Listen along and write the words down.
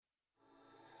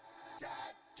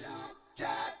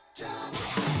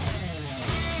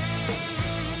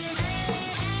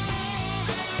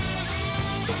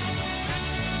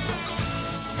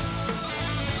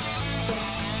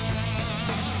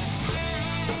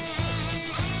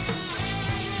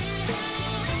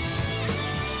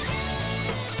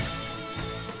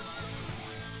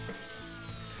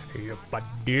And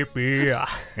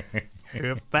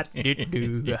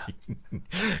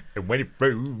when it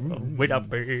flew,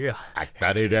 I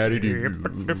got it out of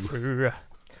you.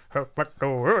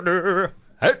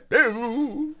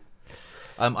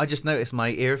 I just noticed my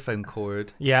earphone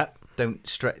cord. Yeah. Don't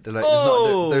stretch. Like,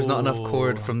 there's not enough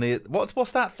cord from the.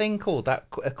 What's that thing called? That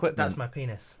equipment. That's my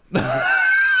penis.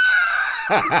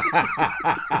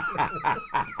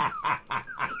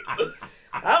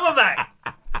 I'm back.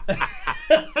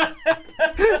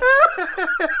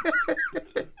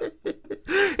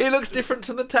 It looks different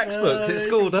to the textbooks at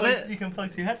school, doesn't it? You can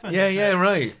plug two headphones. Yeah,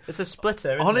 right. It's a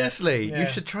splitter. Isn't Honestly, it? you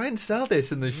should try and sell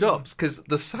this in the shops because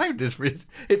the sound is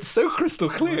it's so crystal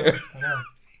clear. I know.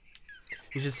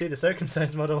 You should see the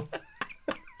circumcised model.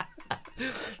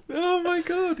 Oh my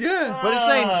god, yeah. What are you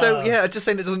saying? So yeah, just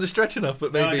saying it doesn't stretch enough,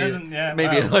 but maybe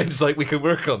maybe in hindsight we could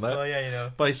work on that. Oh yeah, you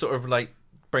know. By sort of like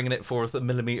bringing it forth a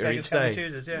millimetre each day.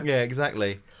 Chooses, yeah. Yeah,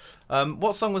 exactly.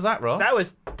 What song was that, Ross? That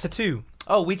was Tattoo.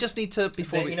 Oh, we just need to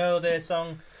before we. You know the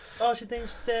song. All she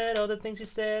thinks she said, all the things she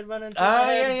said, running.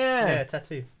 Yeah.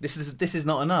 Tattoo. This is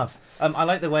not enough. I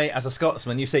like the way, as a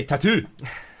Scotsman, you say tattoo.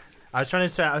 I was trying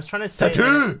to say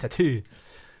tattoo. Tattoo.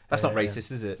 That's not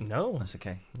racist, is it? No, that's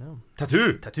okay. No.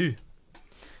 Tattoo.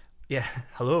 Yeah.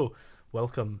 Hello.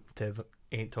 Welcome to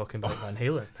Ain't Talking About Van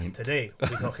Halen. Today we'll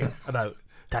be talking about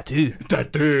Tattoo.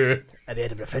 Tattoo. At the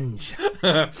Edinburgh Fringe.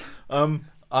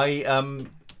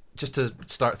 Just to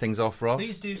start things off, Ross.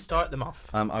 Please do start them off.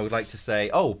 I would like to say,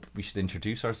 we should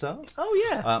introduce ourselves. Oh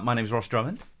yeah. My name's Ross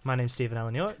Drummond. My name's Stephen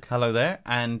Allen York. Hello there,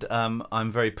 and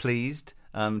I'm very pleased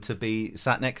to be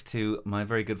sat next to my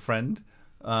very good friend.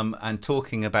 And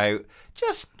talking about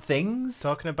just things.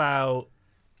 Talking about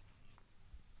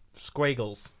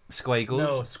squaggles. Squaggles?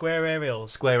 No, square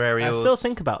aerials. Square aerials. I still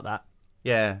think about that.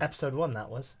 Yeah. Episode 1, that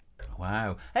was.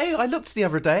 Wow. Hey, I looked the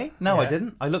other day. No, I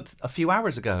didn't. I looked a few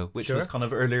hours ago, which was kind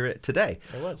of earlier today.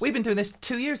 It was. We've been doing this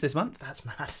 2 years this month. That's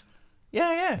mad.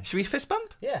 Yeah. Should we fist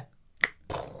bump? Yeah.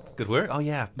 Good work. Oh,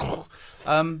 yeah.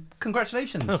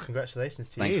 Congratulations. Oh, congratulations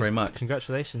to you. Thanks very much.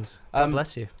 Congratulations. God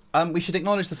bless you. We should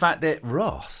acknowledge the fact that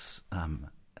Ross,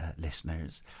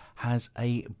 listeners, has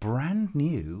a brand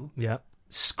new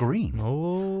screen.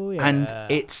 Oh, yeah. And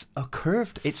it's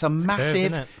a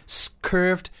massive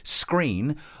curved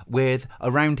screen with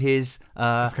around his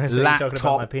laptop. Talking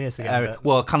about my penis again,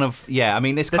 well, kind of, yeah. I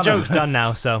mean, this the kind joke's of, done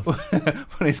now, so.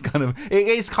 It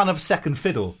is kind of second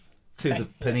fiddle to the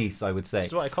penis, I would say.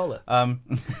 That's what I call it.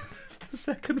 It's the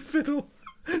second fiddle.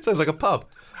 Sounds like a pub.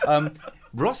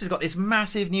 Ross has got this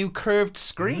massive new curved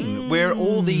screen where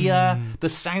all the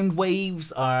sound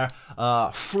waves are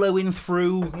flowing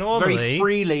through very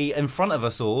freely in front of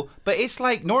us all. But it's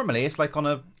like normally it's like on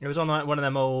a. It was on like one of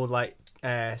them old like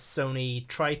Sony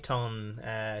Triton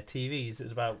TVs. It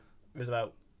was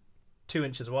about 2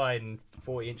 inches wide and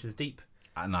 40 inches deep.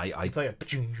 And I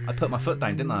put my foot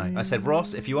down, didn't I? I said,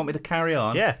 Ross, if you want me to carry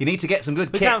on, you need to get some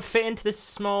good kits. We can't fit into this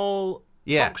small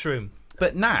box room.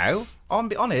 But now, I'll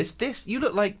be honest, it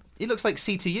looks like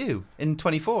CTU in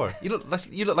 24. You look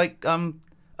like I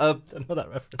don't know that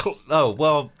reference. Oh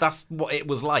well, that's what it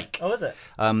was like. Oh, is it?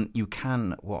 You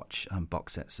can watch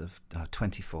box sets of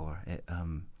 24 at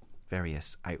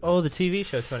various outlets. Oh, the TV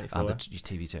show 24. The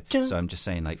TV show. So I'm just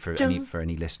saying, like for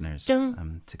any listeners,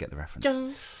 to get the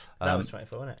reference. That was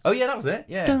 24, wasn't it? Oh yeah, that was it.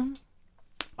 Yeah.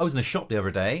 I was in a shop the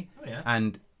other day,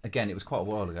 and again, it was quite a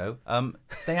while ago.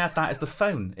 They had that as the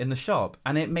phone in the shop,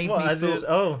 and it made me feel. It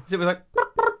was like.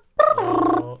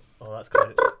 Oh, that's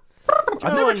good.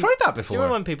 I've never tried that before. Do you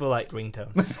remember when people like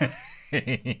ringtones?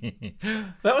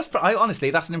 That was. Honestly,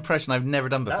 that's an impression I've never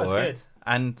done before. That was good.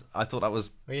 And I thought that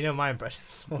was. Well, you know my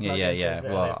impressions. Yeah.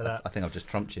 Well, I think I've just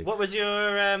trumped you. What was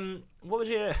your?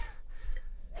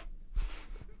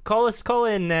 Call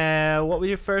in. What was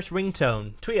your first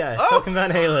ringtone? Tweet us. Talking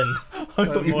Van Halen. I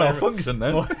thought you malfunctioned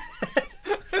then.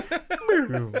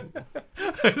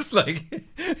 It's like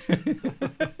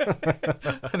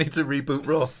I need to reboot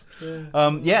Ross.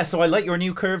 So I like your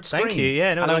new curved screen. Thank you.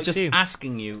 Yeah, no, and I was just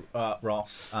asking you,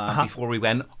 Ross, before we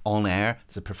went on air.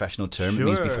 It's a professional term. It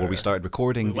means before we started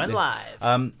recording. We went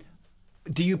live.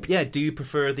 Do you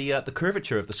prefer the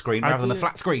curvature of the screen rather than the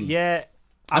flat screen? Yeah.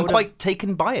 I'm quite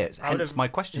taken by it, hence my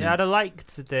question. Yeah, I'd have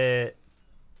liked the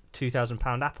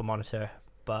 £2,000 Apple monitor,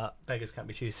 but beggars can't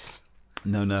be choosers.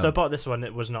 No. So I bought this one.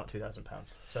 It was not £2,000,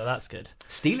 so that's good.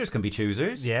 Stealers can be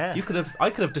choosers. Yeah. I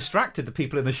could have distracted the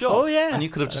people in the shop. Oh yeah. And you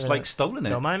could have just stolen it.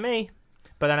 Don't mind me.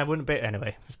 But then I wouldn't be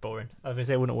anyway. It's boring. I was gonna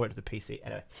say it wouldn't work with the PC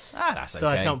anyway. That's okay. So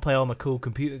I can't play all my cool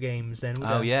computer games then.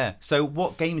 Oh yeah. So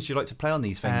what games do you like to play on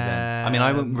these things then? I mean,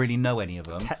 I wouldn't really know any of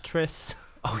them. Tetris.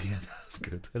 Oh yeah, that's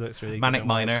good. It looks really Manic good.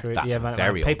 Miner. That's a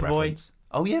very old Paperboy. reference.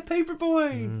 Oh yeah,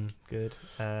 Paperboy. Good.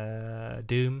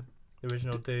 Doom. The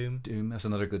original Doom. Doom. That's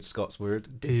another good Scots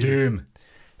word. Doom.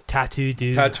 Tattoo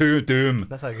Doom. Tattoo Doom.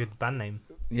 That's a good band name.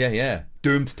 Yeah.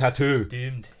 Doomed Tattoo.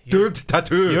 Doomed. Doomed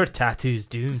Tattoo. Your tattoo's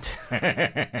doomed.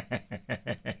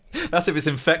 That's if it's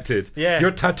infected. Yeah.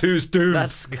 Your tattoo's doomed.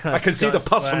 I can see the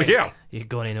pus from here. You're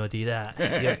going to do that.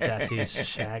 Your tattoo's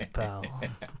shag, pal.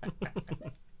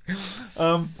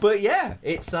 But yeah,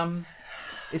 it's a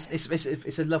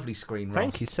lovely screen. Ross.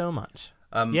 Thank you so much.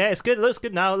 Yeah, it's good. It looks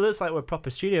good now. It looks like we're a proper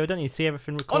studio, don't you? See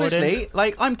everything recorded. Honestly,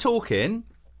 like I'm talking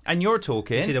and you're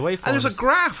talking. You see the waveforms. And there's a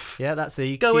graph. Yeah, that's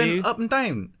the EQ. Going up and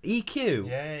down. EQ.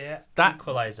 Yeah. That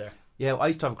equalizer. Yeah, I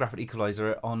used to have a graphic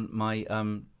equalizer on my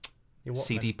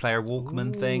CD player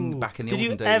Walkman thing back in the olden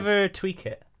days. Did you ever tweak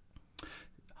it?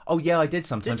 Oh yeah, I did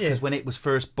sometimes Did you? because when it was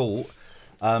first bought,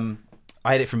 I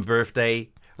had it from birthday.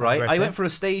 Right, I went for a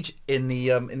stage in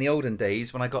the olden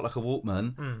days when I got like a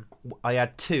Walkman. I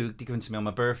had two given to me on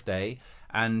my birthday,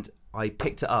 and I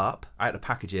picked it up out of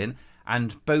packaging,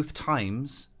 and both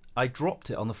times I dropped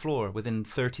it on the floor within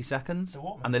 30 seconds,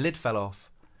 and the lid fell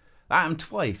off. That happened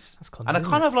twice, and I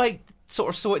kind of like sort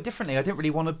of saw it differently. I didn't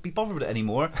really want to be bothered with it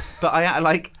anymore, but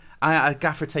I had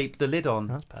gaffer taped the lid on.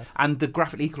 That's bad. And the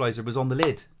graphic equalizer was on the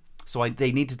lid, so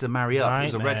they needed to marry up. It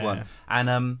was a red one,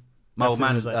 and my old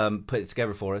man put it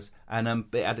together for us, and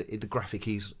it had the graphic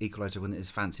equalizer wasn't as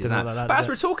fancy as that. Like that. But as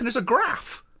we're talking, there's a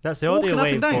graph. That's the audio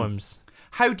waveforms.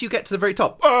 How do you get to the very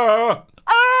top?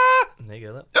 There you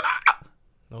go.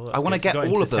 Look. I want to get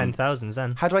all of them. 10,000s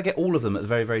then. How do I get all of them at the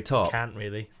very, very top? Can't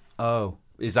really. Oh,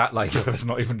 is that like let's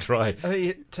not even try?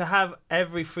 To have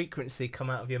every frequency come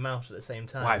out of your mouth at the same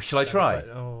time. Wow, shall I try?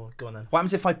 Oh, go on then. What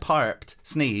happens if I parped,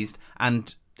 sneezed,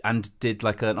 and did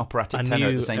like an operatic tenor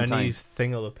at the same time? A new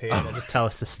thing will appear and just tell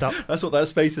us to stop. That's what that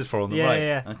space is for on the right.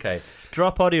 Yeah. Okay.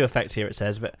 Drop audio effect here, it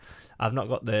says, but I've not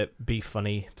got the Be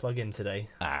Funny plug-in today.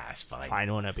 It's fine.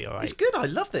 Fine, won't it be all right? It's good. I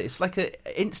love it. It's like an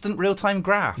instant real-time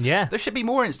graph. Yeah. There should be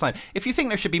more instant time. If you think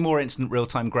there should be more instant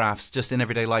real-time graphs just in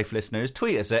everyday life, listeners,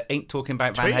 tweet us at Ain't Talking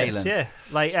About Van Halen. Us, yeah.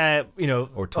 Like,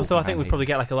 Or although I think we'd probably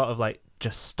get like a lot of like,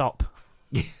 just stop.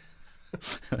 Give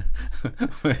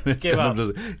up.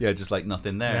 Yeah, just like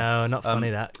nothing there. No, not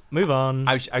funny that. Move on.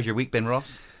 How's your week been,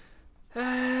 Ross?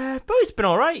 But it's been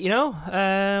all right, you know. What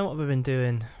have we been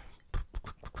doing?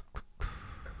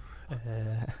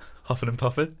 Huffing and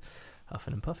puffing.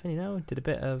 Huffing and puffing, you know. Did a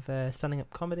bit of standing up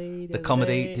comedy. The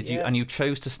comedy, did you? Yeah. And you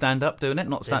chose to stand up doing it,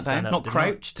 not sat down, not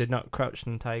crouched. Did not crouch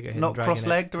and tiger, not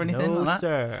cross-legged or anything like that.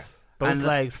 Sir. Both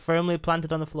legs firmly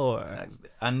planted on the floor.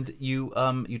 And you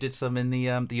did some in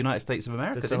the United States of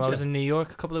America, didn't you? I was in New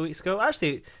York a couple of weeks ago.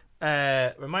 Actually,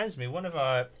 reminds me, one of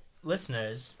our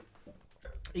listeners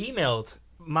emailed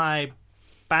my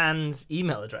band's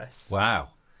email address.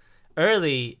 Wow.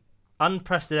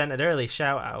 Unprecedented early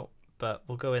shout out, but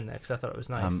we'll go in there because I thought it was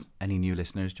nice. Any new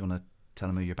listeners, do you want to tell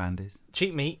them who your band is?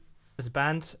 Cheap Meat was a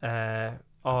band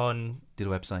on... Do the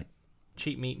website.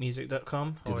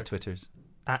 cheapmeatmusic.com. Do the Twitters.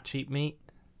 At Cheap Meat.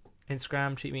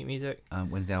 Instagram, Cheap Meat Music.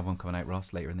 When's the album coming out,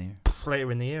 Ross? Later in the year?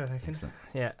 Later in the year, I reckon. Excellent.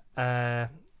 Yeah.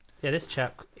 This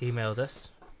chap emailed us.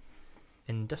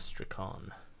 Industricon.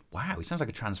 Wow, he sounds like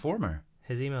a transformer.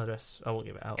 His email address, I won't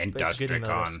give it out.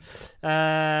 Industricon.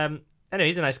 Anyway,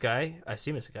 he's a nice guy. I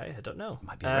assume it's a guy. I don't know. It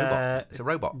might be a robot. It's a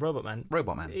robot. Robot man.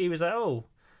 Robot man. He was like,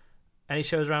 any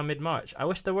shows around mid-March? I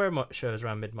wish there were shows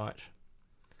around mid-March.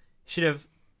 Should have,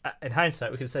 in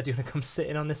hindsight, we could have said, do you want to come sit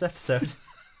in on this episode?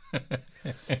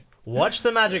 Watch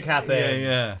the magic happen.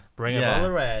 Yeah. Bring a bottle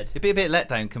of red. It'd be a bit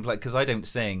letdown because I don't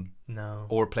sing. No.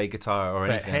 Or play guitar or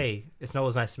anything. But hey, it's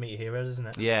always nice to meet your heroes, isn't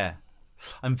it? Yeah.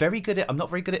 I'm not very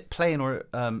good at playing or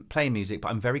playing music, but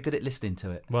I'm very good at listening to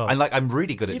it. Well, I'm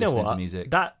really good at listening to music.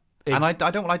 That is... And I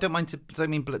don't mind don't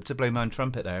mean to blow my own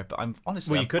trumpet there, but I'm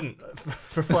honestly. Well, you couldn't.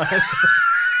 For what?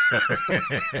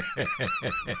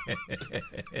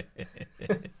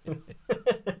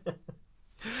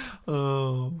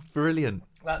 Oh, brilliant!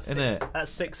 Isn't it?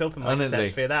 That's 6 open mic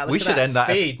sets for that. We should end that.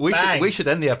 We should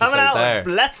end the episode there.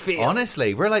 Left field.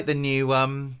 Honestly, we're like the new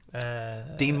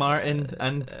Dean Martin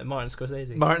and Martin Scorsese.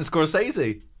 Dean Martin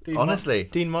Scorsese.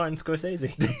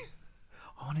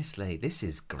 Honestly, this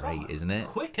is great, isn't it?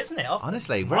 Quick, isn't it?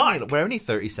 Honestly, we're only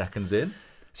 30 seconds in,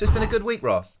 so it's been a good week,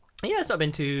 Ross. Yeah, it's not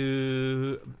been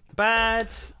too bad,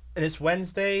 and it's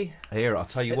Wednesday. Here, I'll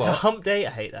tell you what. It's a hump day.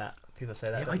 I hate that. People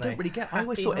say that. I don't really get. I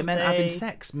always thought it meant having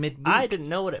sex midweek. I didn't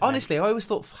know what it meant. Honestly, I always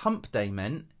thought hump day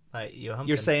meant like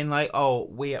you're saying like,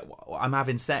 I'm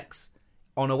having sex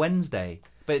on a Wednesday.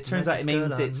 But it turns out it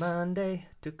means on it's Monday.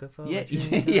 Took her for yeah, a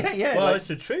drink. yeah. Well, like- it's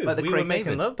so true. like the We were Craig making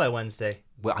David. love by Wednesday.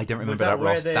 Well, I don't remember that that,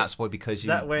 where Ross. they- That's why because you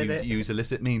that where they- use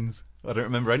illicit means. I don't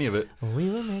remember any of it. We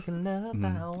were making love by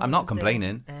Wednesday. I'm not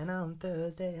complaining. And on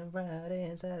Thursday and Friday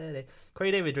and Saturday.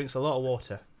 Craig David drinks a lot of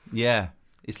water. Yeah,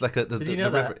 it's like Did you know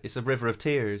the river. that? It's a river of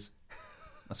tears.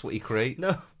 That's what he creates.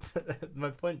 No, my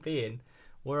point being,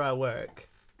 where I work,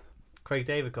 Craig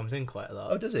David comes in quite a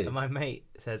lot. Oh, does he? And my mate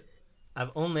says, I've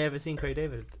only ever seen Craig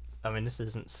David. I mean, this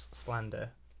isn't slander,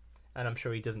 and I'm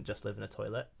sure he doesn't just live in a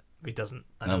toilet. He doesn't.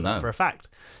 I know that for a fact.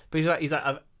 But he's like,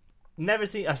 I've never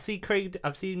seen. I've seen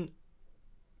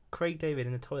Craig David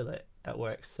in the toilet at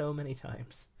work so many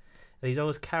times, and he's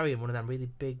always carrying one of them really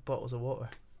big bottles of water.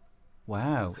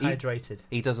 Wow, Hydrated.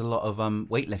 he does a lot of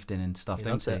weightlifting and stuff, He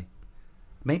don't loves he? it.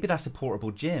 Maybe that's a portable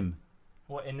gym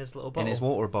What, in his little bottle? in his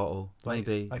water bottle.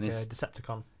 Maybe like in a his-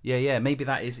 Decepticon. yeah. Maybe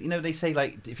that is. You know, they say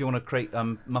like if you want to create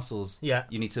muscles, Yeah.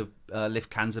 you need to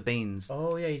lift cans of beans.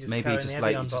 Oh yeah, you just Maybe carrying just the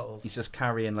like Evian bottles. he's just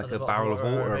carrying like Other a bottles barrel of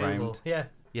water available. around. Yeah.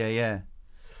 Yeah.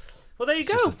 Well, there you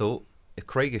It's go. just a thought. If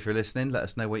Craig, if you're listening, let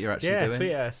us know what you're actually doing.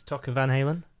 Tweet at us, talking Van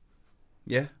Halen.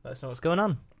 Yeah, Let us know what's going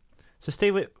on. So,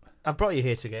 Steve, I brought you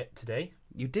here today.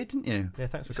 you did, didn't you? Yeah,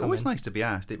 thanks for It's coming. always nice to be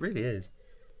asked. It really is.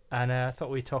 And I thought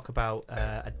we'd talk about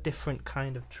a different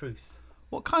kind of truth.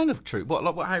 What kind of truth? What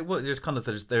there's kind of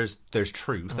there's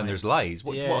truth and there's lies.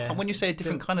 What when you say a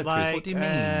different kind of truth? What do you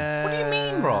mean? What do you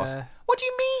mean, Ross? What do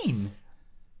you mean?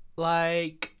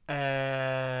 Like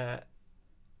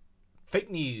fake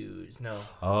news? No.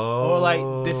 Oh, Or like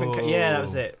different. Yeah, that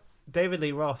was it. David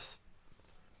Lee Roth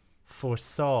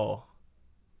foresaw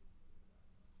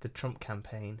the Trump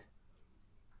campaign.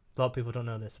 A lot of people don't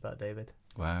know this about David.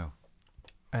 Wow.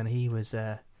 And he was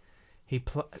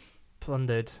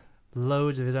plundered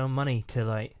loads of his own money to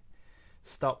like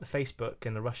stop the Facebook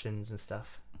and the Russians and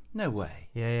stuff. No way.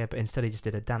 Yeah, but instead he just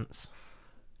did a dance,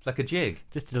 Like a jig.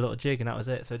 just did a little jig, and that was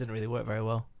it. So it didn't really work very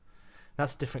well.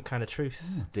 That's a different kind of truth.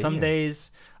 Oh, dear. Some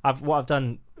days, what I've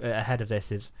done ahead of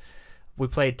this is we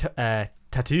played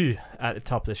Tattoo at the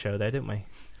top of the show there, didn't we?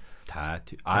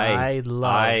 Tattoo. I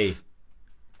love.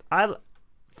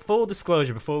 Full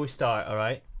disclosure before we start, all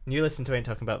right? You listen to Ain't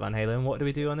Talking About Van Halen. What do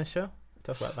we do on this show?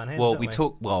 Talk about Van Halen. Well,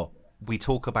 don't we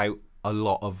talk about a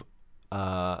lot of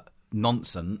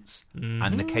nonsense,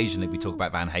 and occasionally we talk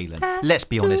about Van Halen. Let's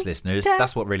be honest, listeners.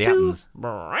 That's what really happens.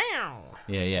 Yeah.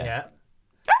 Yeah.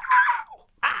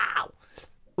 Ow!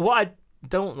 What I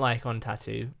don't like on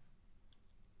Tattoo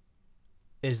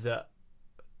is that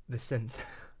the synth.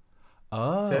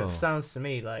 Oh. So it sounds to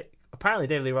me like apparently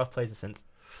David Lee Roth plays the synth.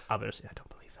 I'll be honest, I don't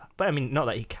believe that. But I mean, not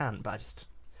that he can, but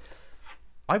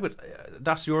I would.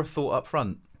 That's your thought up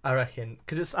front. I reckon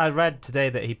because I read today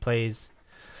that he plays.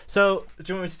 So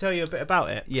do you want me to tell you a bit about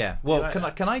it? Yeah. Well, like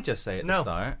that? can I just say at No. the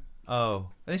start? Oh,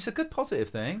 and it's a good positive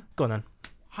thing. Go on then.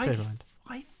 I Say mine.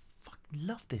 fucking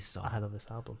love this song. I love this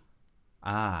album.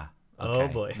 Ah. Oh,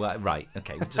 Okay. boy. Well, right.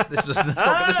 Okay.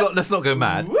 Let's not go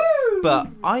mad. But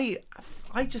I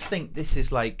just think this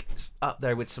is like up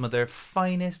there with some of their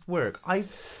finest work.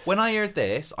 When I heard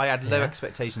this, I had low Yeah.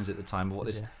 expectations at the time of what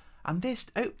this, Yeah. and this.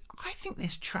 Oh, I think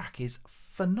this track is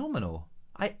phenomenal.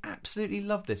 I absolutely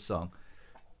love this song.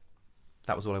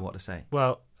 That was all I want to say.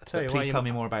 Well, I tell But you. please why tell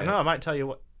me more about No, it. I might tell you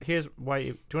what. Here's why. Do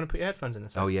you want to put your headphones in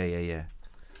this? Oh yeah.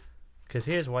 Because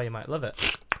here's why you might love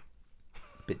it.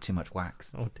 Bit too much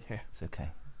wax. Oh dear. It's okay.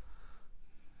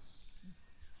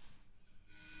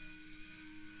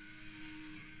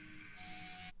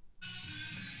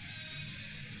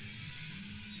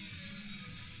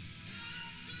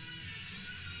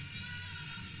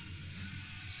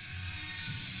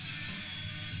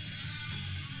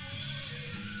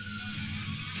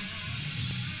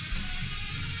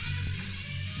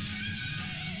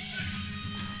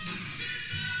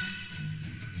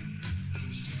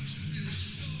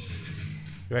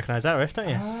 You recognise that riff, don't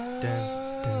you?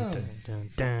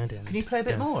 Can you play a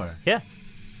bit more? Yeah.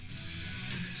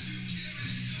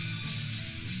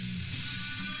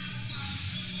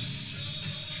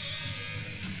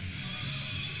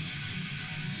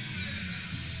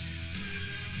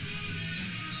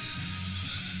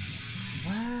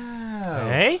 Wow.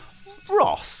 Hey?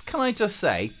 Ross, can I just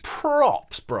say,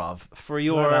 props, bruv, for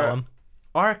your Like that one.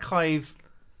 archive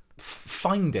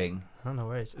finding. Oh, no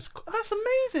worries. That's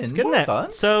amazing. Good, Well isn't it?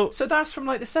 done. So that's from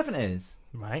like the 70s.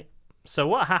 right. So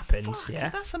what happened? Fuck, Yeah.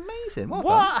 that's amazing. Well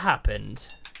done. What happened?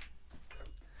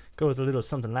 Goes a little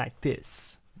something like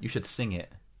this. You should sing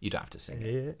it. You don't have to sing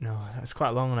it. Yeah. No, that's quite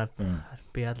long, and I'd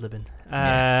be ad-libbing.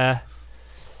 Yeah.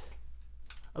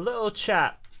 A little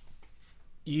chap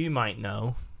you might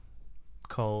know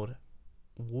called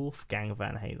Wolfgang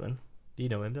Van Halen. You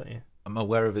know him, don't you? I'm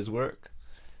aware of his work.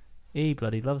 He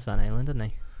bloody loves Van Halen, doesn't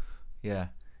he? Yeah.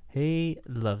 He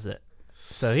loves it.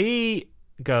 So he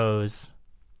goes...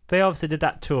 They obviously did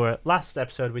that tour. Last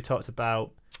episode we talked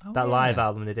about that live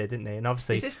album they did, didn't they? And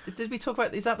obviously... Did we talk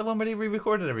about... Is that the one where they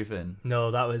re-recorded everything?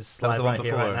 No, that was Live Right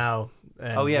Here, Right Now.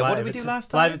 Oh, yeah. What did we do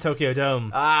last time? Live at Tokyo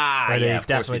Dome. Where they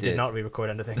definitely did not re-record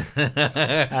anything. We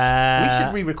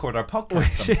should re-record our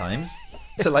podcast sometimes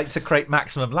to create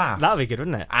maximum laughs. That would be good,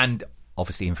 wouldn't it? And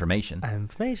obviously information.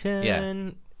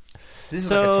 Yeah. This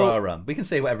is like a trial run. We can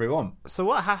say whatever we want. So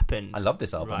what happened? I love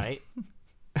this album. Right.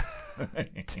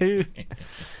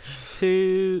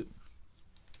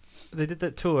 They did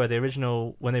that tour, the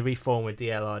original, when they reformed with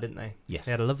DLR, didn't they? Yes.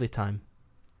 They had a lovely time.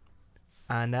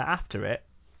 And after it,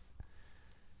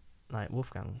 like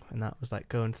Wolfgang and that was like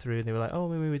going through, they were like, oh,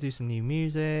 maybe we do some new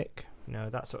music,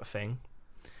 that sort of thing.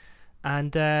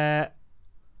 And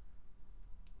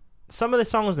some of the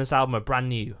songs in this album are brand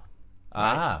new.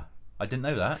 Right? I didn't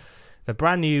know that. They're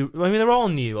brand new. I mean, they're all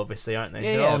new, obviously, aren't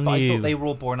they? Yeah, but I thought they were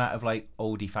all born out of like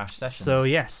oldie fast sessions. So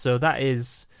yes, so that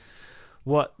is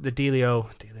what the Delio.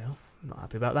 I'm not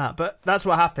happy about that, but that's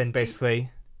what happened basically.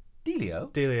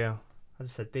 Delio. I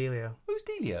just said Delio. Who's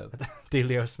Delio?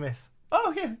 Delio Smith.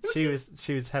 Oh yeah,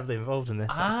 she was heavily involved in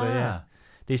this. Actually, yeah.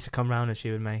 They used to come round and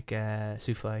she would make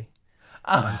souffle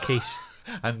and quiche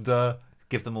and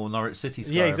give them all Norwich City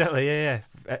scarves. Yeah, exactly. Yeah.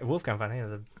 Wolfgang Van Halen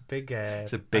is a big.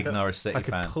 It's a big Norwich City fan.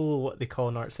 If I could pull what they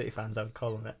call Norwich City fans, I would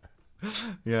call them it.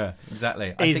 Yeah,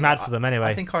 exactly. He's mad for them anyway.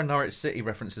 I think our Norwich City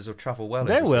references will travel well.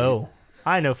 They will.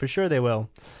 I know for sure they will.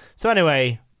 So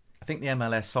anyway, I think the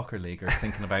MLS Soccer League are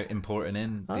thinking about importing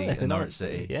in the Norwich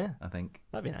City. Yeah, I think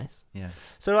that'd be nice. Yeah.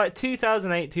 So like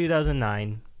 2008,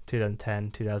 2009,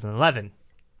 2010, 2011,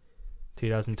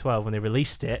 2012 when they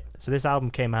released it. So this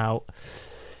album came out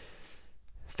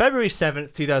February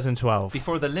 7th, 2012.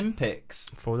 Before the Olympics.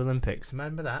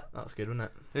 Remember that? That's good, wasn't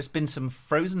it? There's been some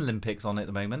Frozen Olympics on at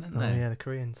the moment, hasn't there? Oh, yeah, the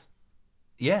Koreans.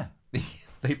 Yeah.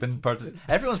 They've been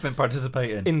everyone's been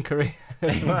participating. In Korea.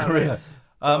 Korea.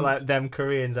 Like them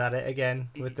Koreans at it again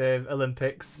with the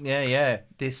Olympics. Yeah.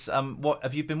 This what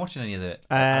have you been watching any of it?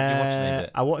 Have you watched any of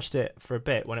it? I watched it for a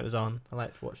bit when it was on. I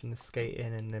liked watching the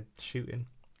skating and the shooting.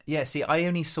 Yeah, see, I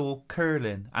only saw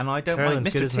curling, and I don't mind.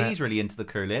 Mr. T's really into the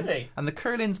curling, is he? And the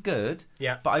curling's good.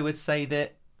 Yeah, but I would say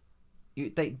that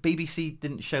BBC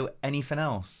didn't show anything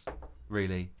else,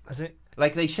 really. Is it?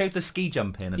 Like they showed the ski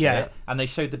jumping a bit, and they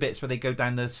showed the bits where they go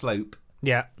down the slope.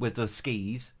 Yeah, with the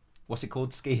skis. What's it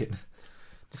called? Skiing.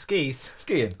 The skis.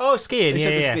 Skiing. Oh, skiing. They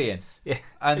showed the skiing. Yeah.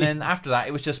 And then after that,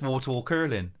 it was just wall-to-wall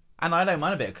curling. And I don't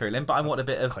mind a bit of curling, but I want a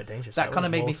bit of that. Kind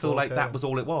of made me feel like that was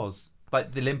all it was.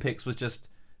 Like the Olympics was just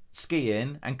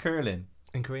skiing and curling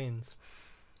and Koreans.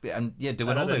 And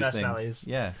doing all those things.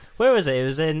 Yeah. Where was it? It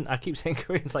was in. I keep saying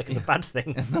Koreans like it's a bad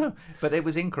thing. No, but it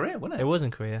was in Korea, wasn't it? It was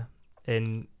in Korea,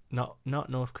 in not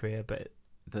North Korea, but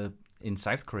in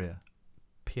South Korea,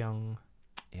 Pyong.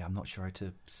 Yeah, I'm not sure how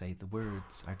to say the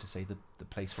words. How to say the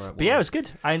place where it was. But yeah, it was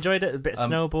good. I enjoyed it. A bit of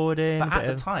snowboarding. But at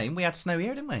the time, we had snow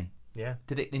here, didn't we? Yeah.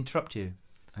 Did it interrupt you?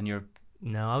 And you're.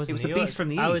 No, I was. It in was New the York. Beast from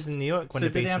the East. I was in New York when the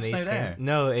Beast from the East came. There?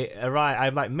 No, it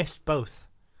arrived. I missed both.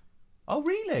 Oh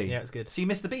really? Yeah, it was good. So you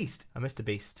missed the Beast? I missed the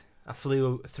Beast. I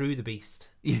flew through the Beast.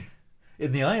 In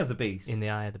the eye of the Beast. In the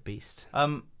eye of the Beast.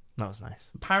 That was nice.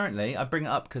 Apparently, I bring it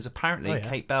up because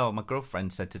Kate Bell, my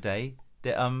girlfriend, said today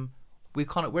that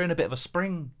we're in a bit of a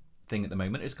spring thing at the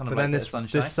moment. It's kind of like a bit of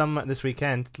sunshine. This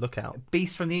weekend, look out.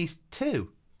 Beast from the East 2.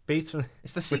 It's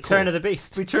the sequel. Return of the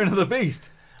Beast. Return of the Beast.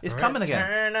 It's coming again.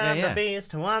 Return of the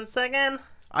Beast once again.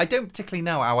 I don't particularly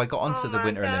know how I got onto the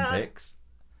Winter Olympics.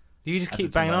 You just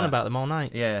keep banging on about them all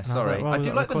night. Yeah, sorry. I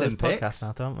do like the Olympics. Podcast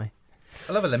now, don't we?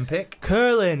 I love Olympic.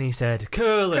 Curling, he said.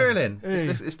 Curling.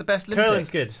 It's the best Olympics. Curling's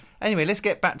good. Anyway, let's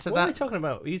get back to that. What are we talking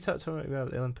about? Were you talking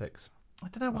about the Olympics? I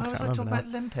don't know. Why was I talking about the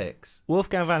Olympics?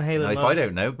 Wolfgang Van Halen. If I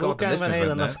don't know, God, Wolfgang Van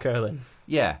Halen loves curling.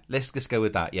 Yeah, let's just go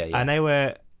with that. Yeah. And they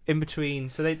were in between.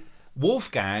 So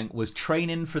Wolfgang was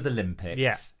training for the Olympics.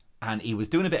 Yeah. And he was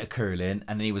doing a bit of curling,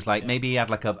 and then he was like, maybe he had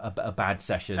like a bad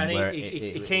session. And where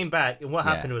he came back, and what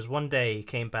happened was one day he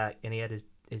came back and he had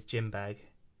his gym bag,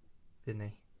 didn't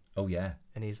he? Oh yeah.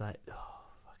 And he's like, oh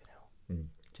fucking hell,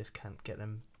 just can't get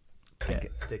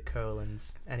the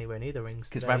curlings anywhere near the rings.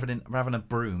 Because rather than a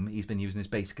broom, he's been using his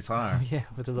bass guitar. Yeah,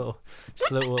 with a little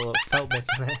felt bits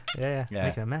in it. Yeah,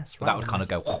 making a mess. That would kind of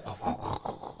go.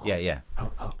 Yeah.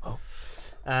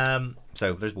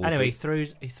 So there's Wolfie. Anyway,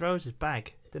 he throws his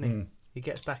bag, didn't he? He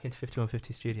gets back into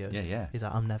 5150 Studios. Yeah. He's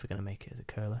like, I'm never going to make it as a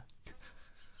curler.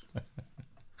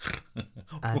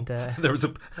 And there was a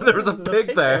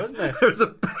pig there, wasn't there? There was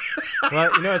a.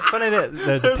 Well, it's funny that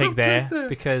there's a pig there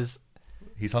because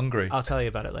He's hungry. I'll tell you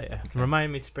about it later. Okay.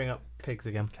 Remind me to bring up pigs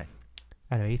again. Okay.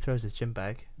 Anyway, he throws his gym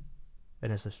bag,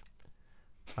 and it's just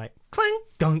like clang,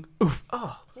 dunk, oof.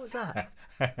 Oh, what was that?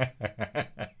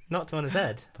 Knocked him on his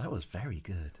head. That was very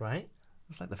good. Right? It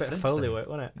was like the Bit of Foley work,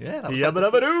 wasn't it? Yeah, that was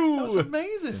Yabba-dabba-doo! That was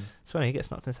amazing. So when he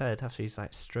gets knocked on his head after he's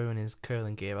like strewing his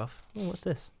curling gear off. Oh, what's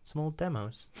this? Some old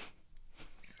demos.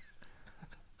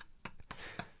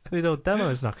 These old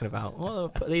demos knocking about. Well, I'll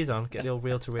put these on, get the old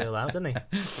reel-to-reel out, didn't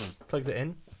he? Plugged it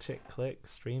in, click,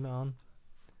 stream it on.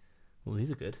 Oh,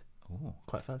 these are good. Oh,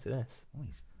 Quite fancy this. oh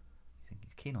he's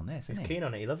keen on this, isn't He's he? keen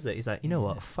on it. He loves it. He's like, you know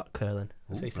what? Fuck curling.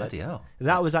 That's Ooh, what he said. bloody hell.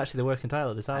 That was actually the working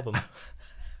title of this album.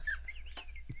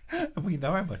 We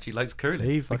know how much he likes curling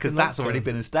He fucking because loves that's already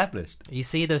curling. been established. You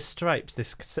see those stripes,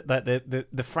 like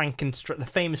the famous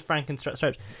Frankenstrut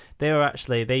stripes.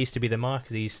 They used to be the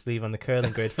markers he used to leave on the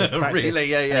curling grid for practice. Really?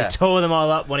 Yeah, And yeah. he tore them all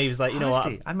up when he was like, you know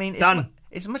Honestly, what? I mean, Done.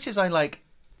 As much as I like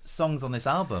songs on this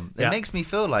album, it Yeah. makes me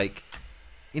feel like,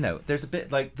 you know, there's a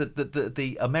bit like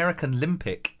the American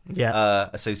Olympic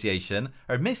Association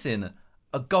are missing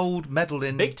a gold medal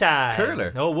in Big time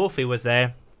curler. Oh, Wolfie was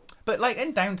there. But like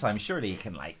in downtime, surely you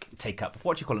can like take up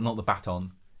what do you call it? Not the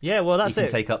baton. Yeah, well, that's you can it.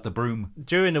 take up the broom.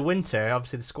 During the winter,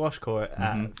 obviously the squash court at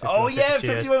 5150 Oh, yeah,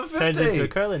 Studios 5150. turns into a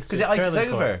curling 'Cause it ices curling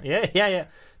court. over. Yeah.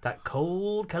 That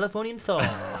cold Californian thaw.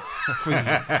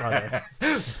 Freeze, rather.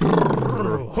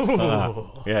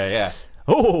 Yeah.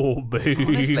 Oh, baby.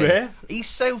 Honestly, he's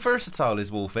so versatile,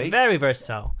 is Wolfie. Very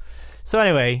versatile. So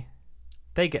anyway,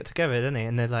 they get together, don't they?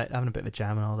 And they're like having a bit of a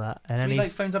jam and all that. And So then he he's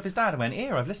like phones up his dad and went,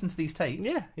 "Here, I've listened to these tapes."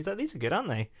 yeah, he's like, these are good, aren't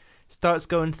they? Starts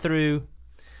going through.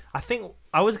 I think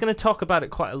I was going to talk about it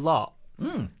quite a lot,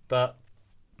 but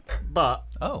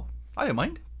Oh, I don't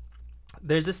mind.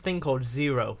 there's this thing called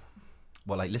Zero.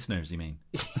 Well, like listeners, you mean?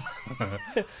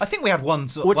 I think we had one.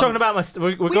 We're talking about my.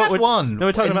 We had one. No,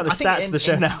 we're talking about the I think stats of the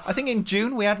show now. I think in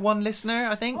June we had one listener.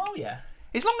 I think. Oh yeah.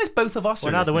 As long as both of us Well,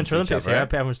 are now the listening Winter to each Olympics here,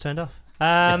 other. everyone's turned off.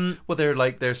 Well, they're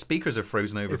like their speakers are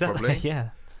frozen over exactly, probably. yeah.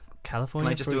 California.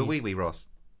 Can I just do a freeze. wee Ross?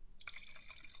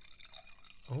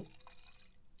 Oh.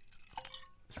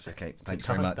 That's okay. Thanks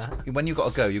very comment much. that. When you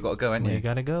got to go, ain't You you?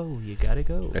 gotta go. You gotta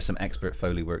go. There's some expert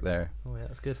Foley work there. Oh yeah,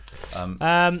 that's good.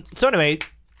 Um, So anyway,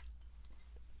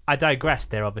 I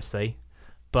digressed there, obviously,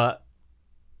 but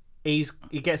he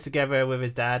gets together with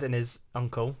his dad and his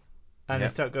uncle, and Yeah.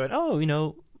 they start going, oh, you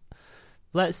know,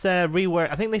 let's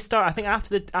rework. I think they start. I think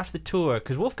after the tour,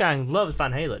 because Wolfgang loves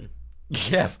Van Halen.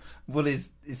 yeah. Well,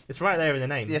 it's right there in the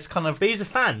name. It's kind of But he's a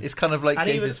fan. it's kind of like And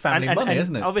gave his family money,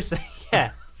 isn't it? Obviously,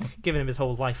 yeah, giving him his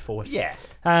whole life force. Yeah.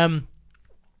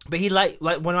 But he like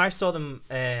when I saw them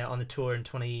on the tour in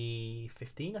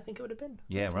 2015, I think it would have been.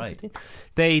 Yeah, right.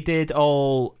 2015, they did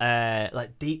all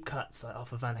like deep cuts like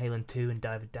off of Van Halen 2 and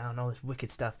Dive It Down, all this wicked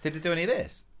stuff. Did it do any of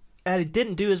this? They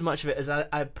didn't do as much of it as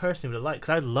I personally would have liked,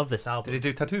 because I love this album. Did it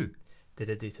do Tattoo? They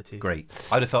did do Tattoo. Great.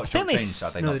 I'd have felt I think shortchanged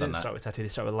had they not they done didn't that. start with Tattoo. They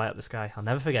start with Light Up the Sky. I'll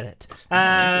never forget it.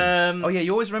 Oh yeah,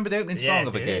 you always remember the opening Yeah, song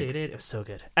of a gig. it was so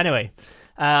good. Anyway,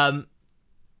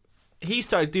 he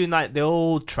started doing like the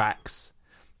old tracks,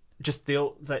 just the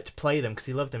old, like to play them because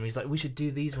he loved them. He's like, we should do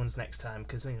these ones next time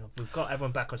because you know we've got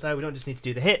everyone back on side. We don't just need to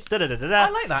do the hits. Da da da da da. I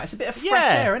like that. It's a bit of fresh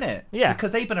Yeah. air, isn't it? Yeah.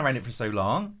 Because they've been around it for so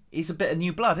long. He's a bit of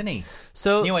new blood, isn't he?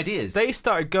 So New ideas. they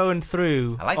started going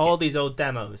through I like all it. these old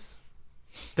demos.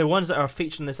 The ones that are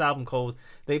featured in this album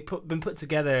been put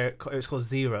together. It's called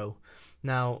Zero.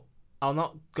 Now I'll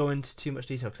not go into too much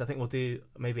detail because I think we'll do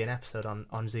maybe an episode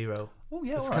on Zero. Oh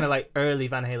yeah, It's all kind of right. like early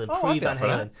Van Halen, Oh, I'd pre be up Van for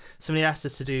Halen. that. Somebody asked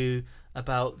us to do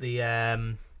about the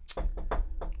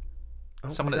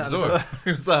Someone is at that the door.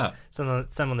 Who's that? Someone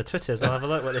on the Twitters. I'll have a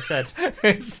look what they said.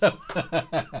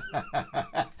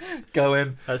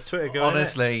 Going. That's Twitter going.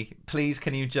 Honestly, please,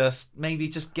 can you just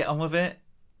get on with it?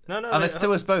 No. And it's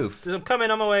to us both. I'm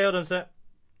coming on my way. Hold on a sec.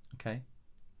 Okay.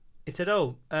 He said,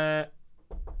 I'm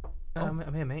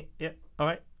here, mate. Yep. All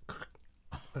right.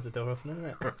 There's a door opening, isn't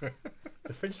it?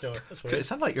 It's a fridge door. That's weird. It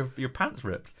sounded like your pants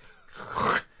ripped.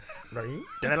 It's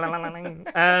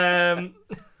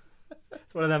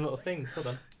one of them little things. Hold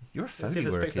on. Your see if Foley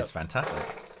this work picks is up. fantastic.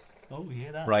 Oh, you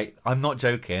hear that? Right, I'm not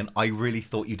joking. I really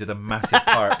thought you did a massive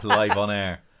part live on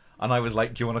air. And I was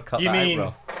like, do you want to cut You that mean- out,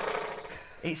 Ross?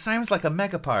 It sounds like a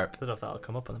mega parp. I don't know if that'll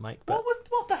come up on the mic, but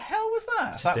What the hell was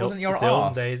that? it's That the- wasn't your it's the olden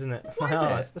arse. days, isn't it? What My is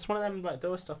it? arse. It's one of them like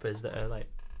door stoppers that are like.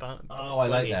 Oh, I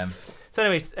like buggy. them. So,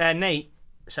 anyways, Nate.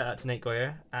 Shout out to Nate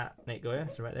Goyer at Nate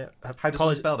Goyer. So right there. How does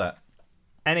one spell that?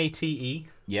 NATE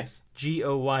Yes.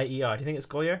 GOYER. Do you think it's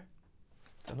Goyer?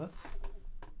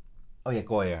 Oh yeah,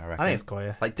 Goyer, I reckon. I think it's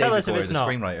Goyer. Like Tell David us if Goyer, it's the not.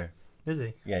 screenwriter. Is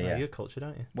he? Yeah. You're cultured,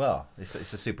 aren't you? Well, it's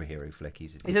a superhero flick. He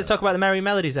says talk about the Merry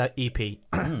Melodies EP.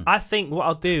 I think what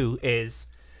I'll do is...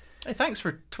 Hey, thanks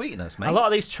for tweeting us, mate. A lot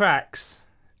of these tracks,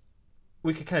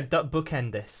 we could kind of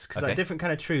bookend this, because they're different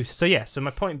kind of truths. So yeah, so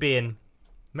my point being,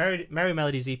 Merry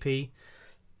Melodies EP...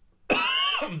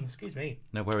 Excuse me.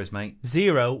 No worries, mate.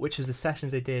 Zero, which is the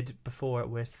sessions they did before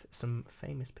with some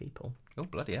famous people. Oh,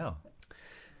 bloody hell.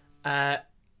 They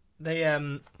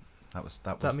That was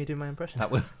that me doing my impression? That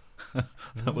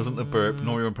wasn't a burp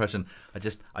nor your impression. I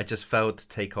just failed to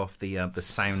take off the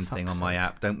sound thing on my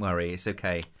app. Don't worry, it's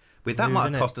okay. With that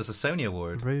might have cost us a Sony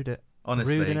award. Rude it.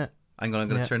 Honestly. Rude, innit? I'm going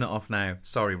to turn it off now.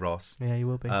 Sorry, Ross. Yeah, you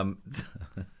will be.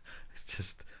 It's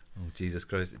just... Oh, Jesus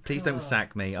Christ. Please don't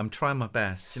sack me. I'm trying my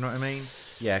best. Do you know what I mean?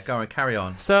 Yeah, go on, carry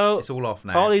on. So it's all off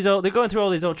now. They're going through all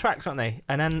these old tracks, aren't they?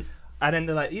 And then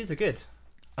they're like, these are good.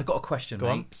 I got a question, mate.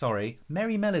 On. Sorry.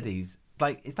 Merry Melodies.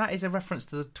 Like, is a reference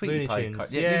to the Tweety Pie?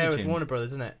 Yeah, it was Warner Brothers,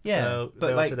 isn't it? Yeah, so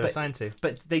but like, they were signed to.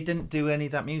 But they didn't do any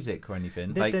of that music or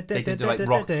anything. Like, they didn't do like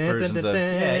rock versions of.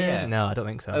 Yeah. No, I don't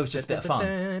think so. Oh, it was just a bit of fun.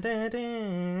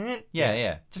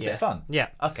 Yeah, just a bit of fun. Yeah,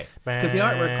 okay. Because the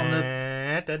artwork on the.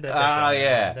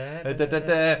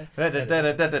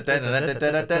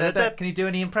 Can you do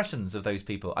any impressions of those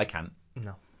people? I can't.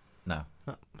 No.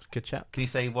 Oh, good chat. Can you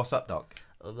say "What's up, Doc"?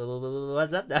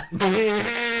 What's up, Doc? Not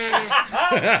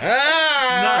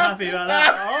happy about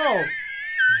that. Oh,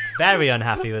 very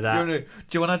unhappy with that. Do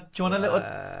you want a little?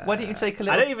 Why don't you take a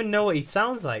little? I don't even know what he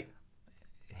sounds like.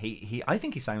 I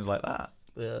think he sounds like that.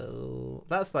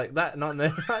 That's like that. Not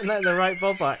the right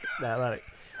ballpark. No, like.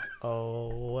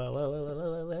 Oh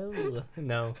well.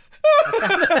 No,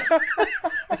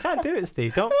 I can't do it,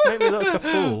 Steve. Don't make me look like a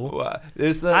fool. Well,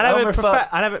 there's the Elmer Fudd.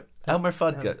 I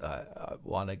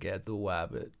want to get the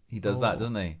wabbit. He does that,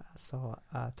 doesn't he? I thought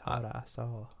I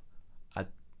saw a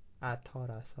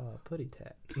putty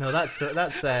tat. No, that's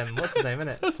what's his name, isn't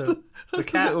it? So the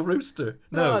cat, little rooster.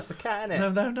 No, it's the cat, isn't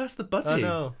it? No, that's the budgie. Oh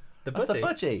no, that's the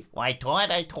budgie. I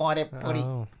taught it, putty.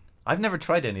 Oh. I've never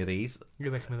tried any of these.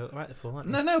 You're making me look right the fool, aren't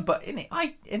you? No, but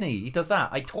he does that.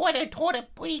 I taught it,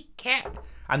 putty cat.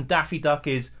 And Daffy Duck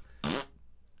is.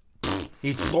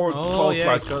 He's he's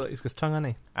got his tongue, hasn't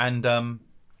he? And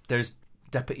there's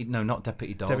not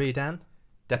Deputy Dog. Deputy Dan.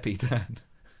 Deputy Dan.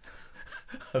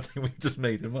 I think we just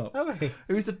made him up. Oh, hey.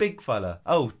 Who's the big fella?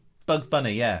 Oh, Bugs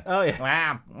Bunny. Yeah. Oh yeah.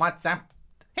 Wow, what's up?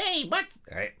 Hey, what's?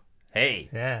 Hey.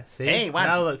 Yeah. See. Hey, what's?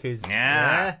 Now look who's.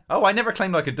 Yeah. Oh, I never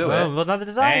claimed I could do it. Well, neither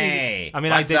did I. Hey. I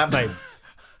mean, I did claim.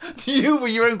 You were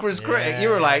your own critic. You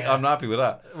were like, I'm not happy with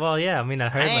that. Well, yeah. I mean, I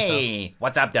heard myself. Hey,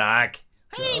 what's up, Doc?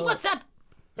 Hey, what's up?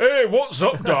 Hey, what's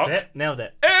up, Doc? That's it. Nailed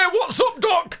it. Hey, what's up,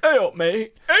 Doc? Hey up,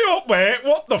 mate. Hey up, mate.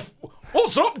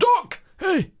 What's up, Doc?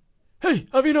 Hey,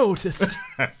 have you noticed?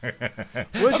 Have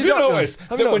you noticed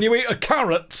that when you eat a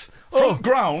carrot from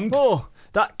ground... Oh,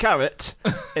 that carrot,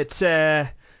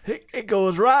 it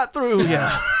goes right through you.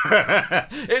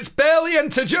 It's barely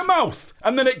entered your mouth,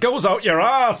 and then it goes out your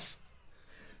ass.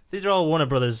 These are all Warner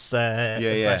Brothers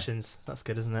impressions. Yeah. That's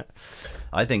good, isn't it?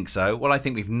 I think so. Well, I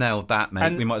think we've nailed that, mate.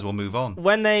 And we might as well move on.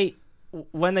 When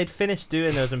they'd finished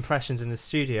doing those impressions in the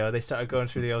studio, they started going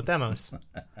through the old demos.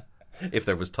 If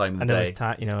there was time in the day. It's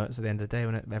at the end of the day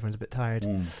when everyone's a bit tired.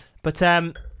 But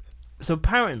so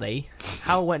apparently,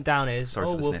 how it went down is... Sorry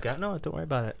for the Wolfgang... sniff. No, don't worry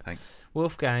about it. Thanks.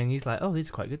 Wolfgang, he's like, these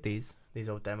are quite good, these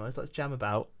old demos. Let's jam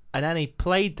about. And then he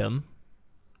played them.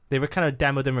 They were kind of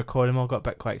demoed and recorded them, all got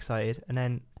back quite excited. And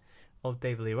then old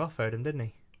David Lee Roth heard him, didn't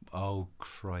he? Oh,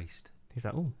 Christ. He's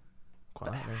like,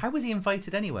 quite like how was he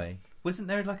invited anyway? Wasn't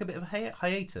there like a bit of a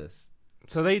hiatus?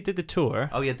 So they did the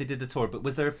tour. Oh yeah, they did the tour. But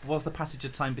was the passage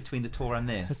of time between the tour and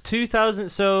this?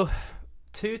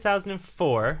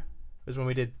 2004 was when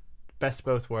we did Best of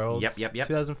Both Worlds. Yep.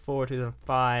 2004,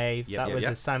 2005. That was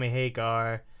the Sammy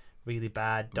Hagar, really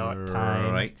bad dark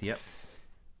time. Right. Yep.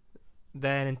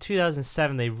 Then in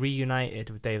 2007 they reunited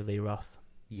with David Lee Roth.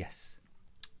 Yes.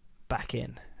 Back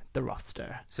in the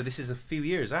roster. So this is a few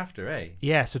years after, eh?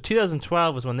 Yeah. So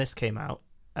 2012 was when this came out.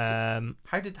 So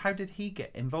how did he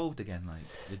get involved again, like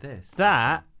with this?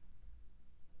 That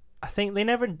I think they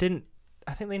never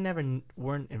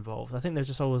weren't involved. I think there's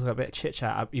just always a bit of chit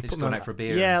chat. You put going out for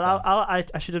beer. Yeah, I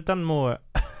should have done more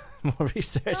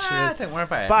research. Don't worry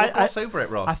about it. We'll gloss over it,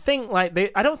 Ross. I think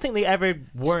I don't think they ever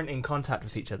weren't in contact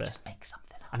with each other. Just make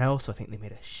something up. And I also think they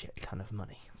made a shit ton of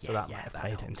money, so that might have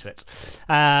played into it.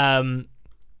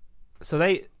 So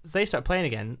they start playing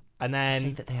again. And then say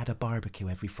that they had a barbecue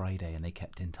every Friday and they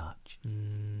kept in touch.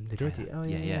 They did. Oh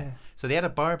yeah. So they had a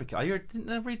barbecue. Didn't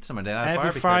I read somewhere? They had a every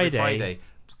barbecue Friday. every Friday.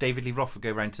 David Lee Roth would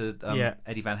go round to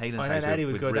Eddie Van Halen's house. And Eddie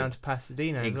would go down to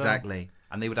Pasadena. Exactly. As well.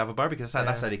 And they would have a barbecue.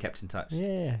 That's how they kept in touch.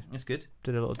 Yeah. That's good.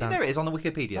 Did a little dance. There it is on the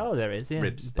Wikipedia. Oh, there it is. Yeah.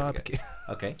 Ribs. Barbecue.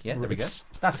 Okay. Yeah, Ribs. there we go.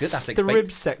 That's good. That's the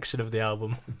ribs section of the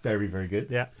album. Very, very good.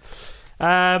 Yeah.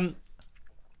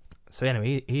 So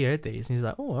anyway, he heard these and he's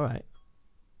like, "Oh, all right."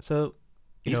 So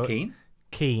he's keen.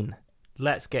 Keen.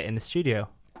 Let's get in the studio.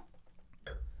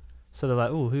 So they're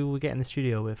like, "Oh, who will we get in the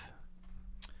studio with?"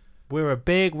 We're a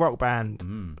big rock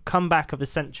band. Comeback of the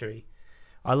century.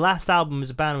 Our last album as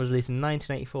a band was released in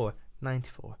 1984.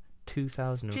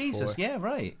 2004. Jesus, yeah,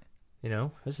 right. You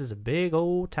know, this is a big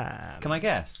old time. Can I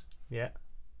guess? Yeah.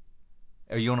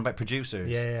 Are you on about producers?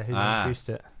 Yeah. Who produced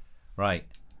it? Right.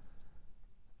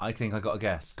 I think I got a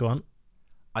guess. Go on.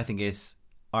 I think it's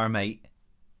our mate,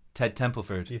 Ted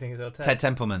Templeford. Do you think it's all Ted? Ted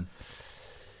Templeman.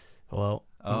 Well,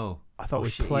 I thought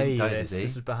we'd play this.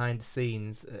 This is behind the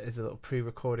scenes. It's a little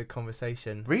pre-recorded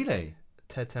conversation. Really?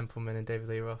 Ted Templeman and David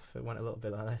Lee Roth. It went a little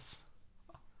bit like this.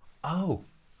 Oh.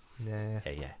 Yeah.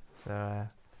 So,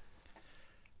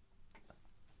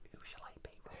 who shall I be?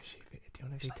 Do you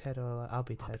want to be Ted or I'll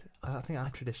be Ted? I think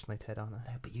I'm traditionally Ted, aren't I?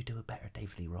 No, but you do a better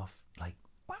David Lee Roth. Like.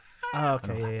 Oh,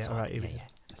 okay, yeah. All right, yeah.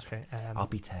 Okay. I'll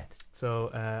be Ted. So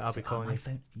I'll be calling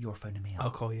you. You're phoning me up.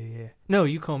 I'll call you. Yeah. No,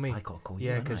 you call me. I gotta call you.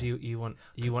 Yeah, because you want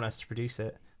us to produce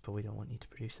it, but we don't want you to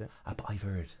produce it. But I've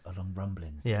heard along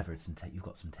rumblings. Yeah. I've heard some you've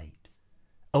got some tapes.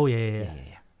 Oh yeah.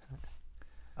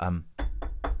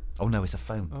 Oh no, it's a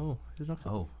phone. Oh, it's not.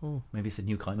 Oh, maybe it's a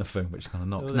new kind of phone which kind of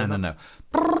knocks. Oh, No.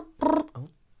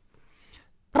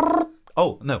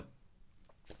 Oh no.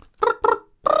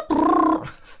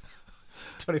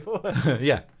 24.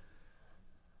 Yeah.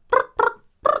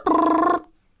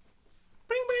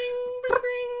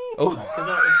 Oh,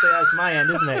 that's my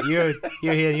end, isn't it? You're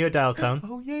here in your dial tone.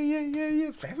 Oh yeah.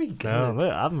 Very good.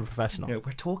 No, I'm a professional. Yeah,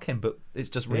 we're talking, but it's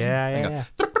just rings. Yeah.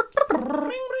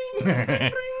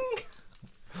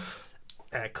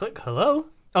 Click hello.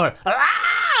 Oh.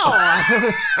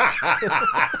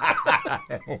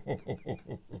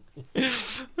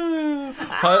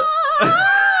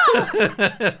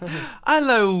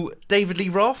 Hello, David Lee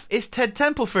Roth. It's Ted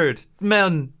Templeford.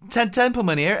 Ted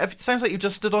Templeman here. It sounds like you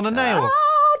just stood on a nail.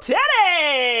 Oh,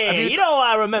 Teddy! You know,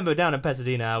 I remember down in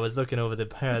Pasadena, I was looking over the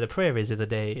prairies the other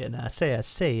day, and I say,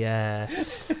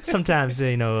 sometimes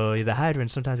you're the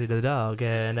hydrant, sometimes you're the dog,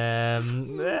 and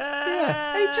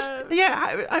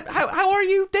How are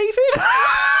you, David?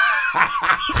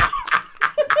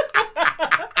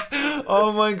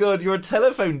 Oh my god, you're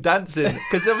telephone dancing.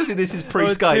 Because obviously this is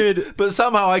pre-Skype, but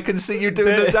somehow I can see you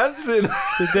doing the dancing.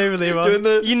 The David Lee Roth.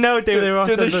 David Lee Roth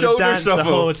doing the shoulder shuffle the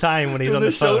whole time when he's on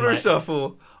the phone. Shoulder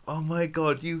shuffle. Oh my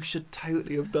god, you should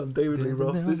totally have done David Lee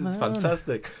Roth. This is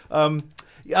fantastic.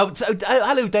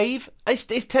 Hello, Dave. It's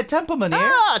Ted Templeman here.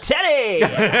 Oh, Teddy!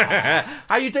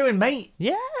 How you doing, mate?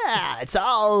 Yeah, it's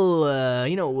all,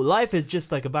 life is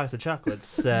just like a box of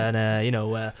chocolates. And, I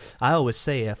always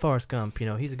say, Forrest Gump,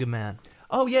 he's a good man.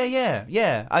 Oh,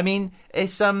 yeah. I mean,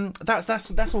 it's,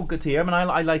 that's all good to hear. I mean,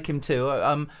 I like him too.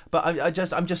 But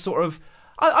I'm just sort of,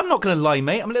 I'm not going to lie,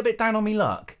 mate. I'm a little bit down on me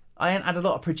luck. I ain't had a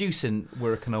lot of producing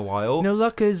work in a while.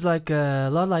 Luck is like a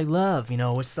lot like love.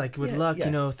 It's like with luck,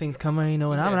 things come. And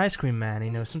I'm an ice cream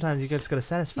man. Sometimes you just got to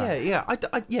satisfy.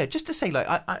 Yeah. Just to say, like,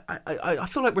 I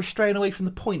feel like we're straying away from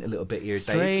the point a little bit here, Dave.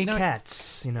 Stray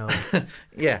cats,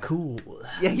 Yeah. Cool.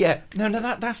 Yeah. No.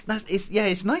 That's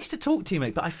it's nice to talk to you,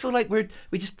 mate. But I feel like we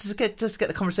just get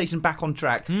the conversation back on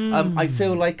track. I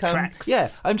feel like tracks. Yeah.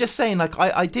 I'm just saying, like,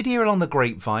 I did hear along the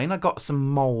grapevine. I got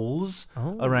some moles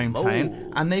around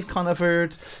town, and they've kind of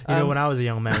heard. When I was a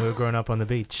young man, we were growing up on the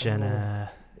beach, and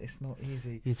it's not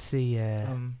easy. You'd see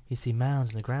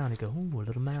mounds in the ground. You go, "Ooh, a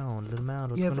little mound. What's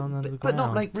going on under the ground?" But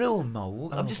not like real mole.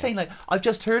 I'm just saying, like, I've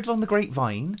just heard on the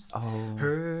grapevine.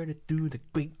 Heard it through the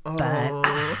grapevine.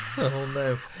 Oh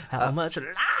no! How much?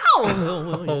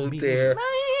 Oh dear.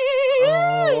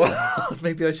 Oh,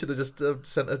 maybe I should have just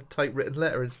sent a typewritten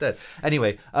letter instead.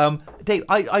 Anyway, Dave,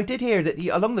 I did hear that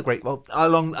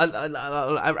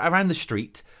around the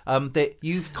street, that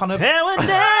you've kind of. And we're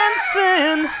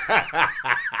dancing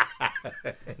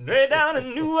right down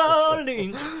in New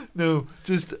Orleans. No,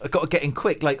 just I got to get in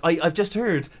quick. Like I've just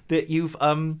heard that you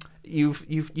and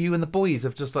the boys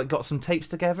have just like got some tapes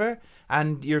together,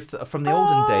 and you're from the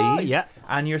olden days. Yeah,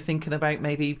 and you're thinking about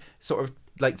maybe sort of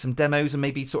like some demos and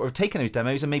maybe sort of taking those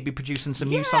demos and maybe producing some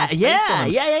new songs based on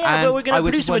them. Yeah. But we're going to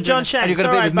produce them with John Shanks. And you're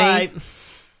going to be with me? Bye.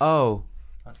 Oh.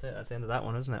 That's it. That's the end of that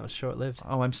one, isn't it? It was short-lived.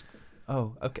 Oh,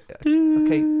 okay.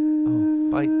 Oh,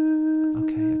 bye.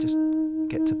 Okay, I just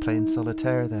get to play in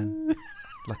solitaire then,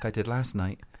 like I did last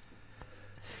night.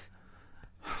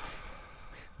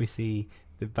 We see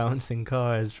the bouncing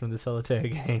cars from the solitaire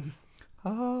game.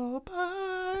 All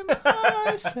by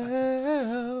myself.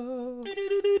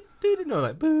 No,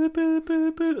 like boo boo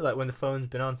boo boo, like when the phone's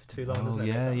been on for too long. Oh doesn't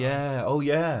yeah, it? yeah. Oh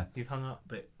yeah. We've hung up,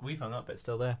 but it's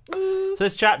still there. So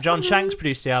this chap, John Shanks,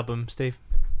 produced the album. Steve.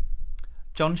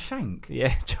 John Shank.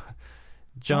 Yeah,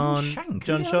 John Shank.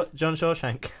 John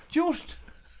Shawshank. George.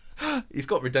 He's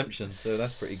got redemption, so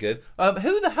that's pretty good.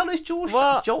 Who the hell is George?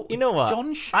 Well, you know what?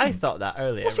 John Shank. I thought that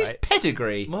earlier. What's his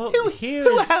pedigree? Well, who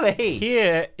the hell are he?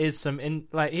 Here is some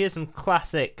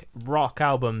classic rock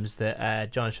albums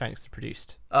that John Shanks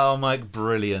produced. Oh my,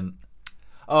 brilliant!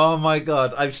 Oh my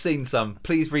God, I've seen some.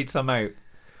 Please read some out.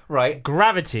 Right,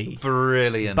 Gravity,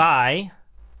 brilliant. by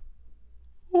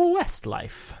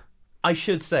Westlife. I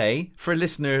should say, for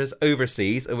listeners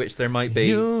overseas, of which there might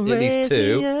be at least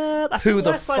two, who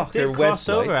the fuck are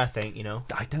Westlife? I think, you know.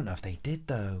 I don't know if they did,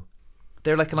 though.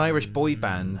 They're like an Irish boy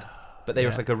band, but they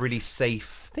were like a really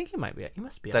safe... I think he might be. He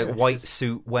must be like Irish. White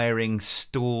suit wearing,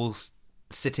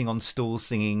 sitting on stools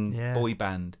singing boy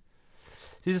band.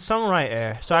 He's a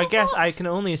songwriter, so I guess I can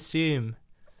only assume...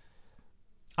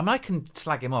 I mean, I can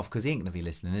slag him off because he ain't going to be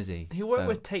listening, is he? He worked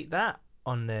with Take That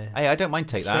on the I don't mind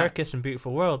Take That. Circus and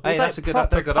Beautiful World. Hey, that's a good.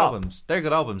 They're good albums. They're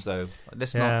good albums, though.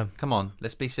 Let's not. Come on,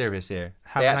 let's be serious here.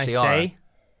 Have a nice day.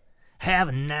 Have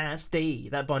a nice day.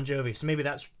 That Bon Jovi. So maybe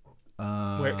that's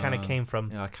where it kind of came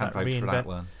from. Yeah, I can't vouch for that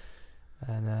one.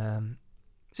 And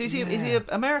so is he an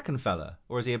American fella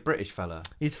or is he a British fella?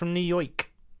 He's from New York.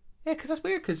 Yeah, because that's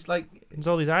weird. Because like there's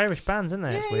all these Irish bands in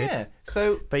there. It's weird. Yeah.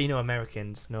 So, but you know,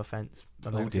 Americans. No offense.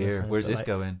 Oh dear, where's this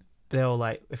going? They all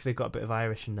like if they've got a bit of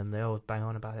Irish in them, they all bang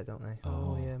on about it, don't they?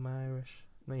 Oh yeah, I'm Irish.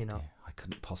 No, you're not. Yeah, I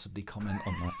couldn't possibly comment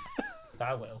on that.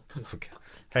 I will.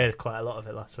 I heard quite a lot of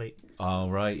it last week. Oh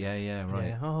right, yeah, right.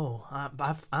 Yeah. Oh,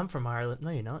 I'm from Ireland. No,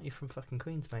 you're not. You're from fucking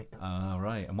Queens, mate. Oh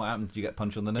right. And what happened? Did you get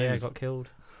punched on the nose? Yeah, I got killed.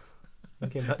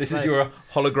 This is your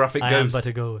holographic ghost. I am but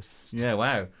a ghost. Yeah,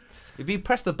 wow. If you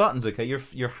press the buttons, okay,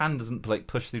 your hand doesn't like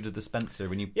push through the dispenser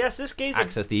when you this guy's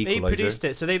access the equalizer. He produced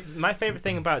it. So my favourite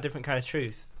thing about Different Kind of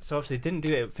Truth. So obviously they didn't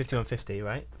do it at 5150,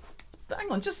 right? But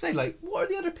hang on, just say like, what are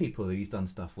the other people that he's done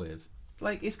stuff with?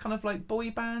 Like it's kind of like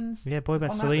boy bands. Yeah, boy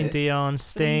bands. Celine Dion,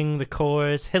 Sting, The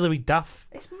Corrs, Hilary Duff.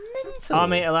 It's mental. Our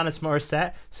mate Alanis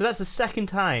Morissette. So that's the second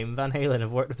time Van Halen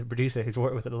have worked with a producer who's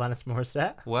worked with Alanis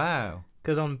Morissette. Wow.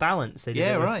 Because on Balance they did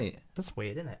it right. That's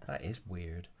weird, isn't it? That is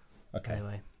weird. Okay.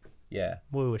 Anyway. Yeah.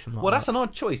 We wish him luck. Well, that's an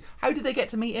odd choice. How did they get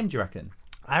to meet him, do you reckon?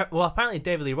 Well, apparently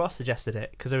David Lee Roth suggested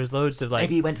it because there was loads of like.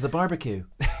 Maybe he went to the barbecue.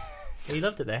 He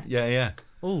loved it there. Yeah.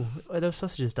 Oh, are those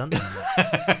sausages done?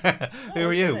 Who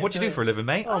are you? What do you do for a living,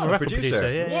 mate? I'm a record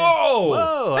producer. Yeah.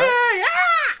 Whoa! Hey,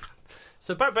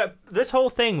 So, but this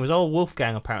whole thing was all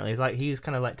Wolfgang. Apparently, like he was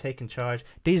kind of like taking charge.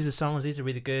 These are the songs; these are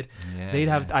really good. Yeah, they'd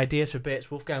have ideas for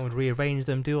bits. Wolfgang would rearrange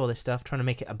them, do all this stuff, trying to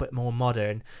make it a bit more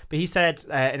modern. But he said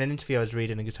in an interview I was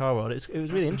reading in Guitar World, it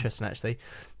was really interesting actually.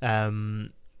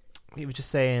 He was just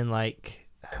saying like,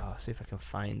 I'll see if I can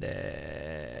find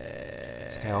it.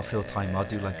 It's okay, I'll fill time. I'll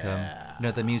do like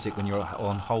the music when you're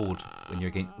on hold when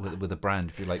you're with a brand.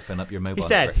 If you like phone up your mobile. He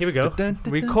said, network. "Here we go.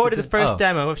 Recorded the first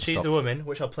demo of She's the Woman,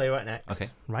 which I'll play right next. Okay,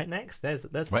 right next. There's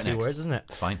right 2 next. words, isn't it?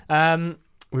 It's fine.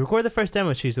 We recorded the first demo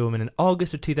of She's the Woman in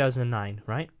August of 2009,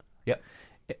 right? Yep.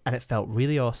 And it felt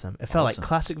really awesome. It felt like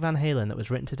classic Van Halen that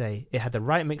was written today. It had the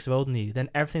right mix of old and new. Then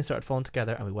everything started falling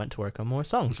together, and we went to work on more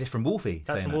songs. Is this from Wolfie?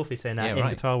 That's from Wolfie saying that in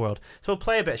Guitar World. So we'll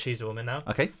play a bit of She's the Woman now.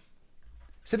 Okay.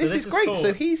 So this is great. Cool.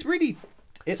 So he's really...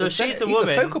 So She's the Woman.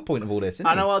 He's the focal point of all this, isn't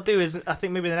he? And what I'll do is, I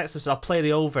think maybe the next episode, I'll play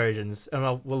the old versions, and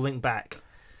we'll link back.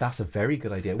 That's a very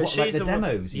good idea. What, like the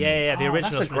demos? Yeah, the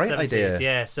originals that's a great from the 70s. Idea.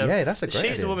 Yeah, so that's a great She's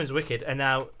idea. the Woman's wicked. And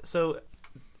now, so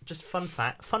just fun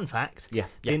fact. The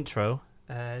intro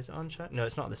is it on track? No,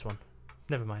 it's not this one.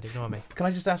 Never mind, ignore me. Can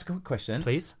I just ask a quick question?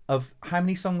 Please. Of how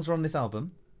many songs are on this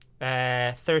album?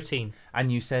 13.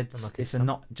 And you said it's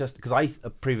not just because I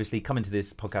previously come into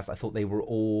this podcast, I thought they were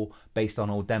all based on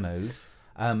old demos.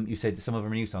 You said that some of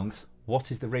them are new songs.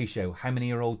 What is the ratio? How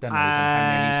many are old demos and how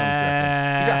many are new songs? Do you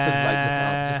reckon? You'd have to look it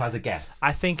up just as a guess.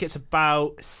 I think it's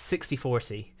about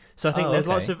 60-40. So I think there's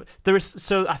lots of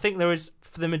I think there is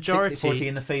for the majority 60-40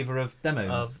 in the favour of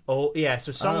demos.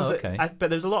 So songs but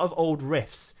there's a lot of old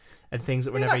riffs and things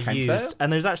that were never used. So.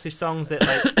 And there's actually songs that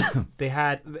like they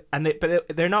had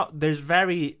but they're not. There's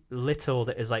very little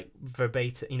that is like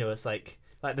verbatim. You know, it's like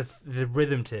the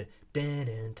rhythm to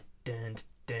dun dun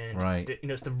dun. Right,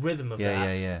 it's the rhythm of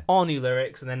that. Yeah. All new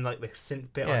lyrics, and then like the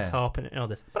synth bit on top, and all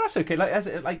this. But that's okay.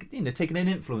 Taking an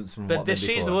influence from. But the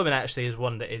She's the Woman actually is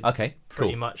one that is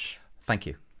pretty much. Thank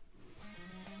you.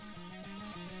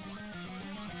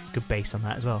 It's good bass on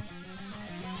that as well.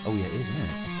 Oh yeah, it is, isn't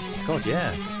it? God,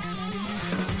 yeah.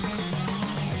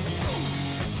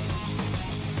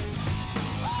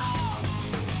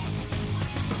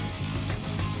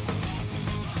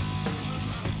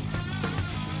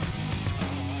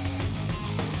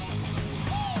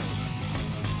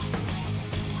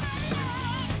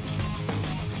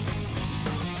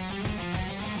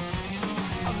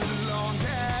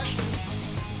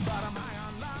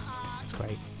 It's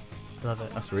great. I love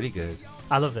it. That's really good.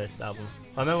 I love this album.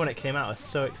 I remember when it came out, I was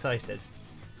so excited.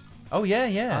 Oh, yeah,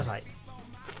 yeah. I was like,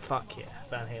 fuck yeah,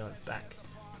 Van Halen's back.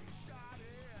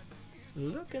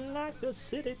 Looking like the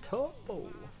city toll.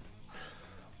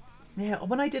 Yeah,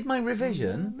 when I did my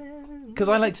revision, because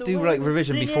I like to do like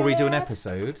revision before we do an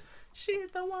episode,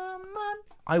 She's the woman.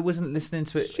 I wasn't listening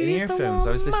to it in She's the earphones.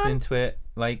 I was woman. listening to it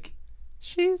like...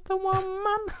 She's the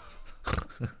woman.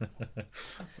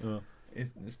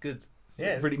 It's good.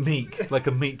 Yeah. Really meek, like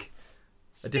a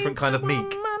different kind of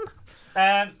meek. But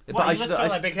I you should- listen I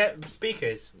to like big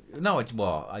speakers. No,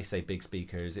 well, I say big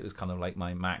speakers. It was kind of like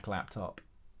my Mac laptop.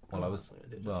 Well,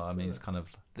 it's kind of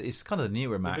the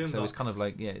newer Mac, so it's kind of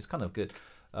like it's kind of good,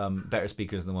 better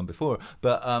speakers than the one before.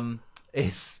 But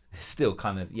it's still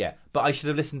kind of But I should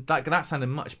have listened. That sounded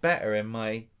much better in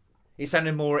my. It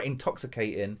sounded more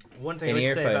intoxicating. One thing I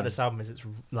would say about this album is it's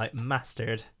like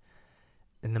mastered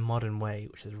in the modern way,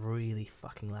 which is really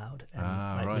fucking loud. And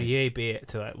right. the EAB it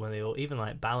to it when they all even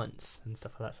like balance and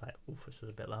stuff like that. It's like, oof, this is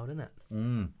a bit loud, isn't it?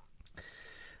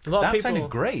 A lot of That people sounded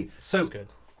great. So That's good.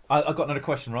 I've got another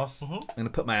question, Ross. Mhm. I'm going to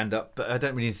put my hand up, but I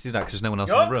don't really need to do that because there's no one else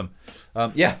Yup. in the room.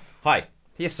 Hi.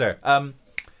 Yes, sir.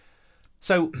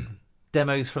 So,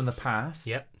 demos from the past.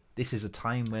 Yep. This is a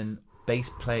time when bass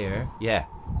player... Yeah.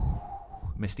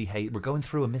 Misty Haze. We're going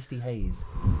through a Misty Haze.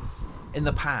 In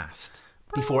the past,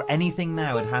 before anything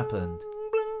now had happened.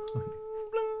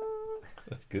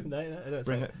 That's good. No, it's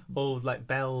Bring like it- old like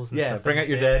bells and Yeah, stuff. bring out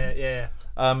your Yeah, dead.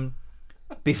 Yeah.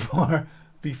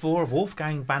 Before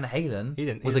Wolfgang Van Halen He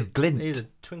didn't. was he a glint He was a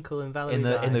twinkle in Valerie's in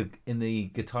eye. the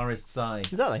guitarist's eye.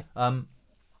 Exactly.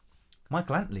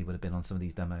 Michael Antley would have been on some of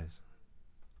these demos.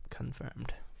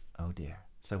 Confirmed. Oh dear.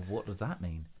 So what does that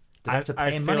mean? Did I have to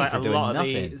pay him money for a doing lot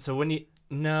nothing? so when you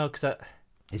because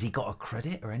Has he got a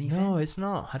credit or anything? no, it's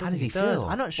not. I don't How does think he does. feel?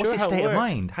 I'm not sure What's his how it state of works.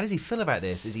 mind? How does he feel about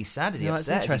this? Is he sad? Is he No, it's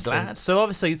upset? Is he interesting. glad? So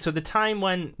obviously, the time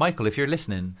when Michael, if you're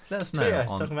listening, let us know Tweet us,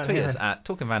 on Talking Van tweet us Halen. at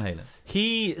Talking Van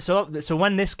Halen. so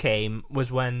when this came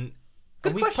was when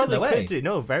Good we question, probably though, could eh? do.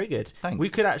 No, very good. Thanks. We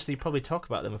could actually probably talk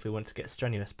about them if we wanted to get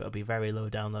strenuous, but it'll be very low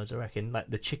downloads, I reckon. Like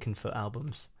the Chicken Foot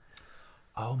albums,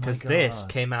 Oh my because god! this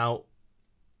came out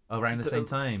around the same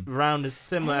time. around as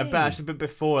similar, Hey. but actually a bit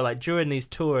before, like during these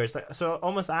tours, like so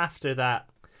almost after that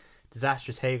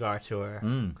Disastrous Hagar tour.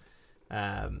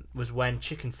 Was when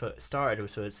Chickenfoot started.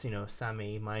 So it's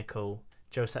Sammy, Michael,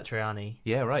 Joe Satriani,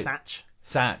 Yeah, right. Satch,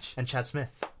 Satch. and Chad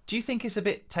Smith. Do you think it's a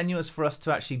bit tenuous for us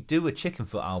to actually do a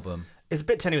Chickenfoot album? It's a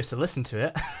bit tenuous to listen to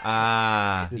it.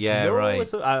 Ah, It's yeah, no- right.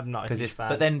 so- I'm not a huge It's fan.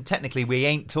 but then technically we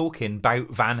ain't talking about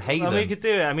Van Halen. Well, we could do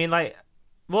it. I mean, like,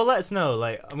 well, let us know.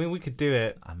 Like, I mean, we could do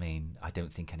it. I mean, I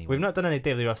don't think anyone. We've not done any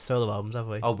David Lee Roth solo albums, have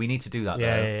we? Oh, we need to do that.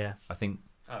 yeah, though. yeah. I think.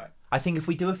 All right. I think if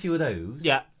we do a few of those,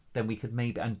 Yeah. then we could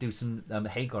maybe and do some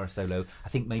Hagar solo. I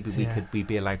think maybe Yeah. we'd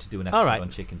be allowed to do an All episode right. on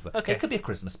Chickenfoot. Okay. It could be a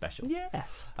Christmas special. Yeah.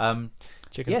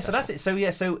 Chicken Yeah. special. So that's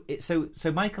it.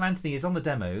 So Michael Anthony is on the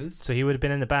demos, So he would have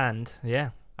been in the band.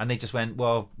 Yeah. and they just went,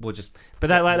 well, we'll just. But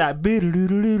that like that.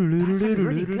 That sounded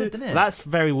really good, didn't it? That's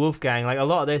very Wolfgang. Like a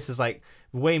lot of this is like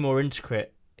way more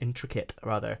intricate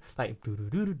rather. Like.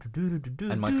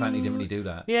 And Michael Anthony didn't really do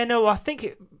that. Yeah, no, I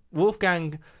think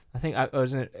Wolfgang. I think I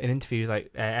was in interviews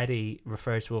like Eddie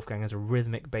refers to Wolfgang as a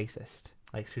rhythmic bassist.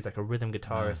 Like so he's like a rhythm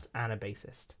guitarist and a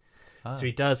bassist. Ah. So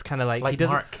he does kind of like he Like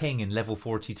doesn't Mark King in Level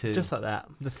 42. just like that.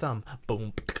 The thumb,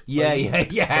 boom.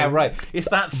 Yeah, right. It's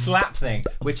that slap thing,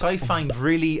 which I find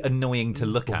really annoying to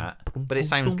look at, but it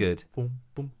sounds good. Boom,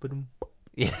 boom, boom.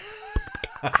 Yeah.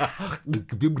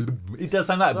 It does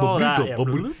sound like It's all that, yeah.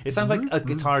 it sounds like a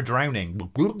guitar drowning.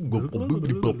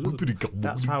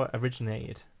 That's how it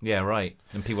originated. Yeah, right.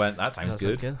 And people went, that sounds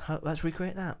That's good. Let's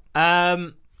recreate that.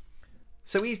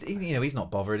 So he's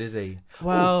not bothered, is he?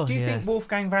 Well, do you yeah. think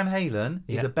Wolfgang Van Halen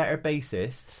is Yeah. a better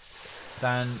bassist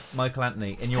than Michael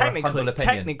Anthony in your humble opinion?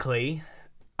 Technically,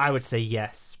 I would say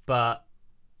yes, but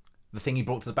The thing he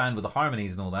brought to the band with the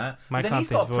harmonies and all that. But Michael then he's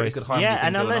got a Anthony's pretty voice. good harmony Yeah, thing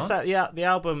and going unless on. that, the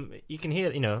album, you can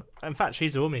hear, in fact,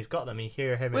 She's the Woman, he's got them. You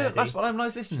hear him Well, and that's Eddie. what I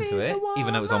was listening She's to it, the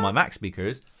even though it was on my woman. Mac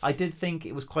speakers. I did think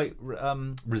it was quite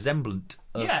resemblant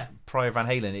of Yeah. prior Van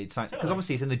Halen. It's because Totally.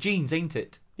 obviously it's in the genes, ain't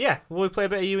it? Yeah, well, we play a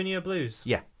bit of You and Your Blues.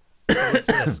 Yeah.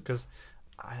 Because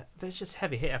there's just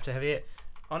heavy hit after heavy hit.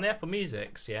 On the Apple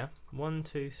Musics, yeah, 1,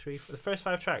 2, 3, 4, the first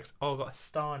 5 tracks all got a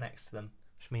star next to them,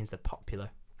 which means they're popular.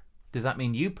 Does that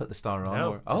mean you put the star on?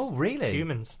 No, oh, really?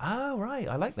 Humans. Oh, right.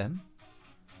 I like them.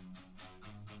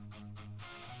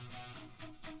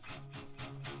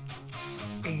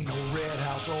 Ain't no red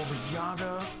house over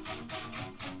yonder.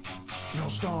 No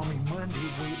stormy Monday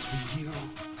waits for you.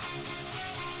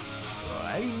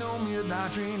 Ain't no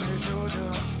midnight train to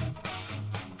Georgia.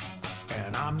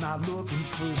 And I'm not looking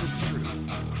for the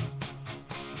truth.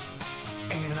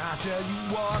 And I tell you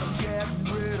what I'm getting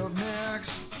rid of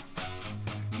next.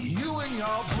 You and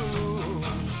your blues.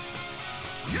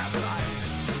 Yes, I am.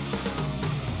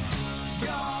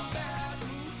 Your bad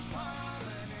news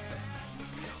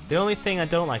permanent. The only thing I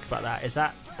don't like about that is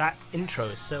that intro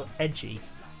is so edgy.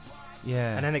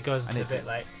 Yeah. And then it goes into a bit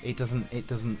like... It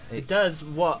does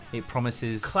what... It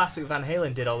promises... Classic Van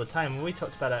Halen did all the time. When we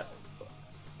talked about it...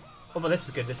 Oh, but this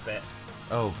is good, this bit.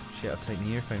 Oh, shit, I've taken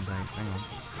the earphones out. Hang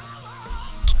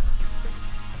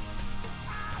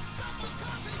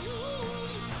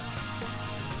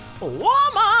on.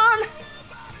 Woman!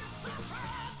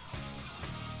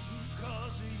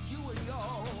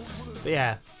 But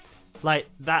yeah, like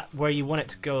that where you want it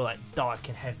to go like dark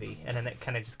and heavy, and then it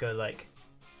kind of just goes like,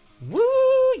 woo,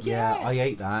 yeah. I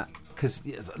hate that because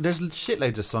there's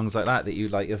shitloads of songs like that you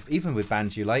like, even with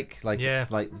bands you like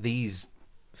these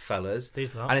fellas,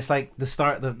 and it's like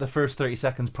the first 30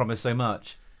 seconds promise so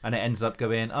much, and it ends up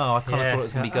going, oh, I kind of thought it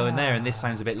was going to be going there, and this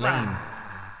sounds a bit lame.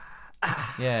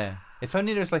 Yeah, if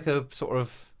only there's like a sort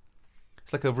of,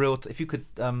 it's like a real, if you could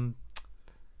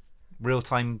real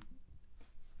time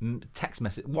text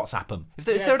message, WhatsApp them. If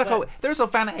there's a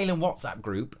Van Halen WhatsApp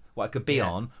group what I could be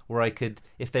on, where I could,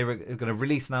 if they were going to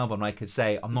release an album, I could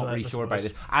say I'm not really sure about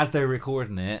this as they're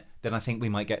recording it. Then I think we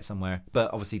might get somewhere.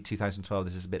 But obviously, 2012,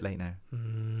 this is a bit late now.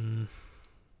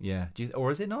 Yeah,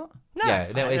 or is it not? No, yeah,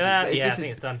 I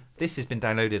think it's done. This has been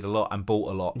downloaded a lot and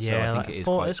bought a lot, so I think it is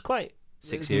quite. It's quite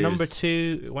 6 years. Number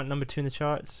 2, it went number 2 in the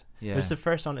charts. Yeah, it was the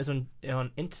first on. It's on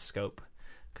Interscope.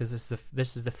 Because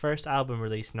this is the first album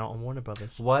released not on Warner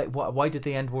Brothers. Why did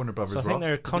they end Warner Brothers? So I think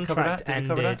their contract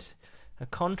ended. A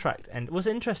contract end was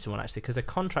an interesting one actually, because a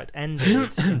contract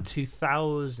ended in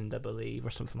 2000, I believe,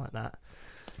 or something like that.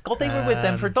 God, they were with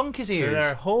them for donkey's ears for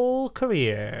their whole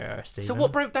career. Stephen. So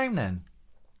what broke down then?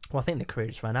 Well, I think the career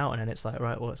just ran out, and then it's like,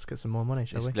 right, well, let's get some more money,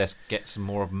 shall we? Let's get some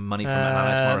more money from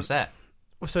Alanis Morissette.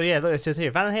 So yeah, look, it says here,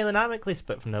 Van Halen amicably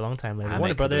split from their longtime label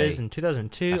Warner Brothers in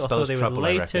 2002. Although they would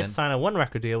later sign a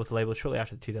one-record deal with the label shortly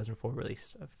after the 2004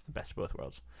 release of The Best of Both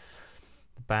Worlds.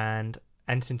 The band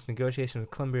entered into negotiation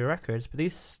with Columbia Records, but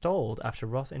these stalled after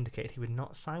Roth indicated he would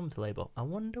not sign with the label. I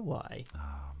wonder why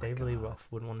David Lee Roth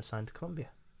wouldn't want to sign to Columbia.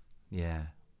 Yeah.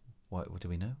 What do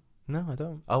we know? No, I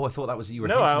don't. Oh, I thought that was you were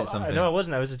hinting at something. No, I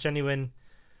wasn't. I was a genuine...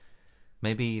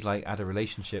 Maybe like had a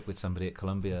relationship with somebody at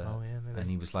Columbia, and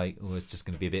he was like, "Oh, it's just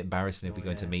going to be a bit embarrassing if we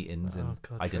go into meetings." And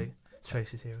God, I didn't.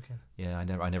 Tracy's here again. Yeah,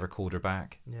 I never called her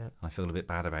back. Yeah, I feel a bit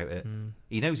bad about it.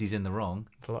 He knows he's in the wrong.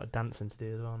 There's a lot of dancing to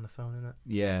do as well on the phone, isn't it?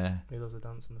 Yeah, he loves to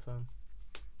dance on the phone.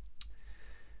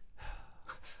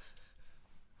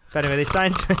 But anyway, they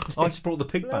signed to it. I just brought the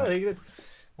pig back. Good.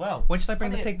 Well, when should I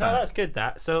bring the pig back? No, that's good.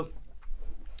 So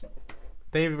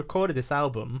they recorded this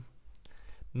album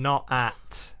not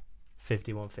at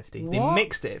 5150. They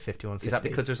mixed it at 5150. Is that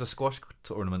because there's a squash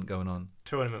tournament going on?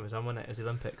 Tournament was on, wasn't it? It was the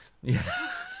Olympics. Yeah.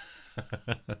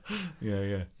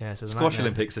 yeah. So squash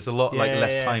Olympics. It's a lot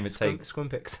less time it takes.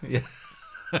 Squimpics. Yeah.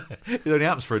 It only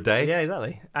happens for a day. Yeah,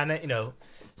 exactly. And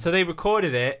so they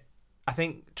recorded it. I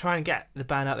think trying to get the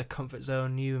band out of the comfort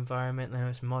zone, new environment.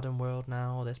 It's a modern world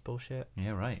now. All this bullshit.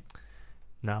 Yeah, right.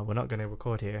 No, we're not going to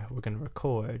record here. We're going to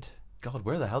record. God,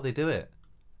 where the hell they do it?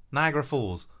 Niagara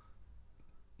Falls.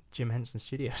 Jim Henson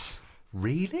Studios.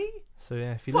 Really? So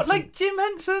yeah, if you listen... like Jim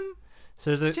Henson?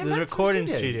 So there's a recording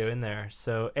studio in there.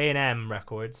 So A&M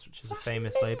Records, which is a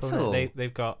famous label,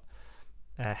 they've got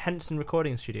Henson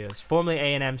Recording Studios, formerly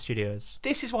A&M Studios.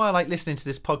 This is why I like listening to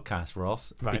this podcast,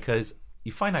 Ross, because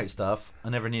you find out stuff I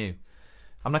never knew.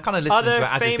 I'm not kind of listening to it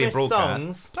as it's being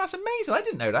broadcast. But that's amazing. I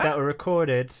didn't know that. That were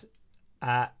recorded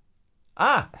at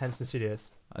Henson Studios.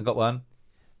 I got one.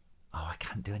 Oh, I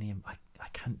can't do any. I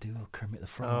can't do Kermit the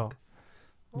Frog.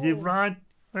 You're right.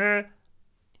 The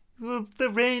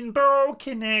Rainbow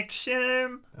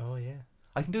Connection. Oh yeah.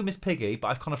 I can do Miss Piggy, but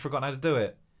I've kind of forgotten how to do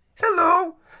it.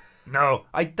 Hello. No,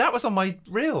 that was on my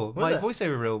reel,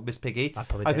 voiceover reel. Miss Piggy. I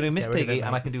can do Miss Piggy,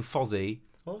 and I can do Fozzie.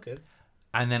 Oh, good.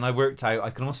 And then I worked out I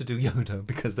can also do Yoda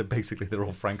because they're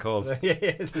all Frank Oz. Yeah.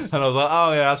 And I was like,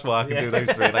 oh yeah, that's why I can do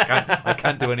those three. And I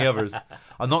can't do any others.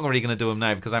 I'm not really going to do them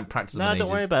now because I haven't practiced them in ages.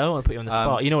 Don't worry about it. I don't want to put you on the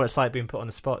spot. You know what it's like being put on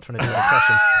the spot trying to do an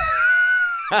impression.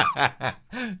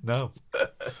 No.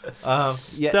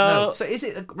 So is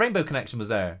it Rainbow Connection was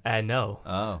there? No.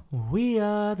 Oh. We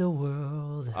are the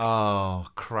world. Oh,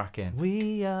 cracking.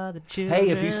 We are the children. Hey,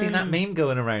 have you seen that meme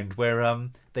going around where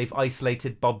they've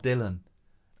isolated Bob Dylan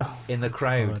in the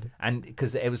crowd? God. And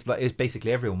because it was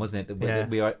basically everyone, wasn't it?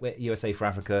 We are USA for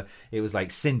Africa. It was like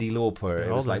Cyndi Lauper.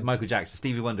 It was like Michael Jackson,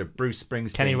 Stevie Wonder, Bruce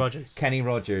Springsteen, Kenny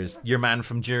Rogers, your man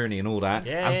from Journey, and all that.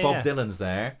 Yeah, and Bob Dylan's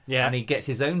there. Yeah. And he gets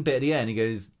his own bit at the end. He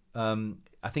goes,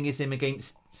 I think it's him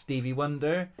against Stevie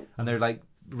Wonder, and they're like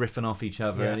riffing off each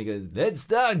other, and he goes, "Let's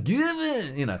start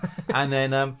giving," you know. And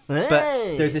then,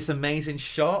 but there's this amazing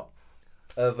shot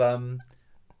of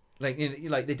like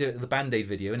they do it in the Band-Aid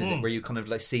video, isn't it? Where you kind of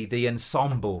like see the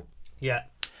ensemble. Yeah.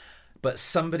 But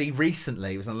somebody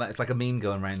recently it's like a meme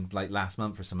going around like last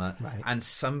month or something, right. and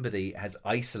somebody has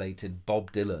isolated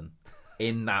Bob Dylan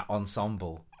in that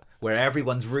ensemble. Where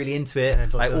everyone's really into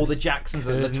it, like all the Jacksons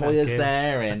and Latoya's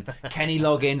there, and Kenny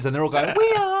Loggins, and they're all going,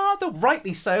 "We are the,"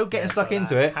 rightly so, getting stuck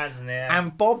into it. Hands in the air.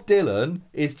 And Bob Dylan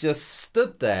is just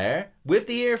stood there with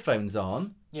the earphones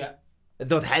on,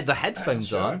 the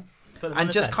headphones on,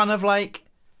 and just kind of like,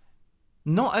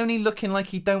 not only looking like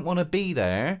he don't want to be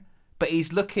there, but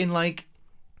he's looking like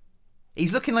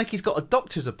he's got a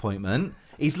doctor's appointment.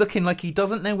 He's looking like he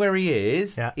doesn't know where he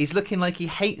is. Yeah. He's looking like he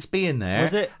hates being there.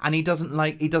 Was it? And he doesn't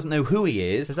know who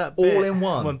he is. Was that all in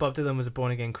one? When Bob Dylan was a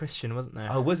born again Christian, wasn't there?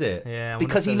 Oh, was it? Yeah.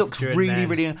 Because he looks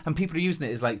really, and people are using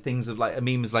it as like things of like a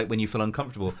meme is like when you feel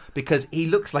uncomfortable because he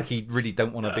looks like he really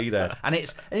don't want to be there. And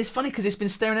it's funny because it's been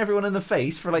staring everyone in the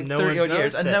face for like 30 odd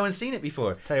years and no one's seen it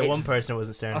before. Tell you one person who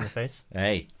wasn't staring in the face.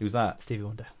 Hey, who's that? Stevie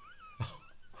Wonder.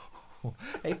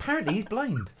 Hey, apparently he's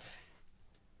blind.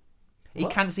 He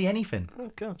can't see anything.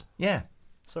 Oh God. Yeah.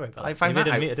 Sorry about that. I found that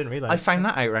out. I didn't realise. I found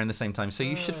that out around the same time, so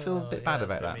you should feel a bit bad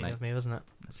about that, mate. Of me, wasn't it?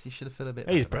 You should feel a bit.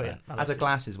 He's bad brilliant. As a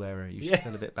glasses wearer, you should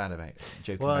feel a bit bad about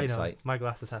joking about sight. My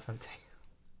glasses half empty.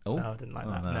 Oh, no, I didn't like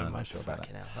that. No, Never I'm mind. not sure about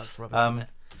that. Hell, that's rubbish.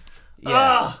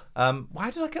 Yeah.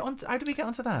 Why did I get on? How did we get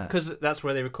onto that? Because that's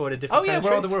where they recorded different. Oh yeah,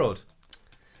 Where Are the World?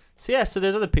 So yeah, so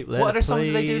there's other people there. What other songs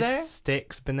do they do there?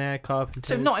 Styx, been there, Carpenters.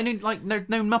 So not any like no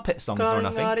Muppet songs or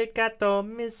nothing. Arigato,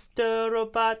 Mr.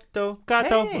 Roboto.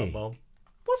 Gato. Hey, well,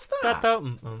 what's that? Gato,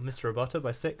 Mr. Roboto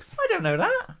by Styx. I don't know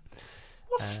that.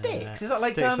 What's Styx? Is that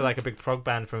like Styx are like a big prog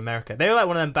band from America. They were like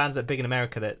one of them bands that are big in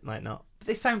America that like not.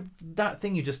 They sound that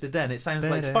thing you just did then. It sounds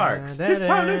like Sparks. It's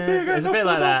a bit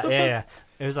like that. Yeah.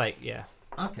 It was like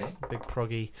Okay. Big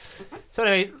proggy. So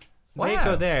anyway, they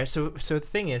go there. So the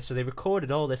thing is, so they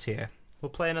recorded all this here. We'll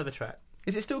play another track.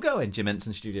 Is it still going, Jim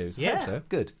Henson Studios? I hope so.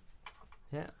 Good.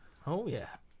 Yeah. Oh yeah.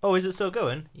 Oh, is it still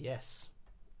going? Yes.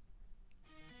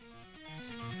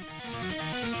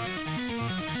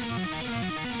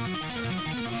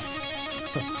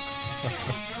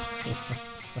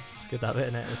 It's good that bit,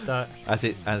 isn't it? At the start.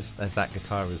 As that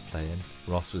guitar was playing,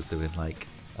 Ross was doing like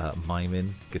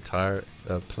miming guitar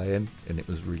playing, and it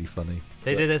was really funny.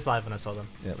 They did this live when I saw them.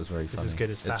 Yeah, it was very funny. This is good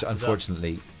as fast.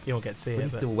 Unfortunately, you won't get to see we it.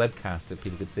 need to do a webcast so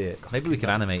people could see it. Maybe we could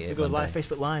animate it. We go live,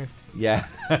 Facebook Live. Yeah.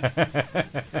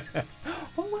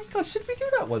 Oh my God, should we do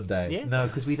that one day? Yeah. No,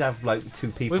 because we'd have like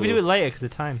two people. We would do it later because of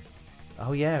time.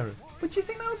 Oh yeah. But do you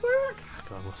think that would work?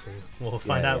 God, we'll see. We'll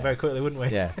find out very quickly, wouldn't we?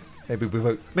 Yeah. Maybe we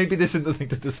won't. Maybe this isn't the thing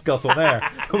to discuss on air.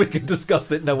 We can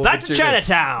discuss it. No one. Back to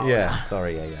Chinatown. Yeah.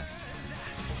 Sorry. Yeah.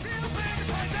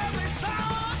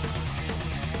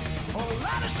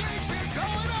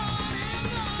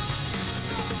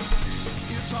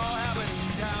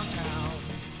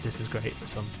 This is great.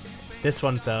 This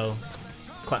one though, it's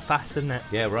quite fast, isn't it?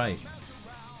 Yeah. Right.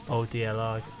 Oh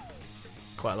DLR,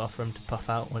 quite a lot for him to puff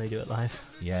out when he do it live.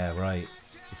 Yeah. Right.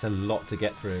 It's a lot to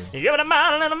get through. You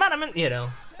know.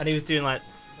 And he was doing like,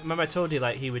 remember I told you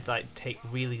like he would like take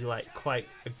really like quite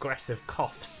aggressive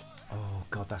coughs. Oh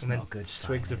God, that's and not then good.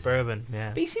 Swigs of bourbon. Yeah.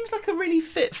 But he seems like a really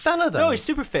fit fella though. No, he's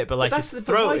super fit, but like his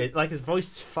throat, like, like his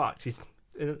voice is fucked. He's,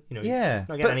 he's not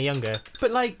getting any younger.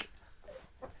 But like.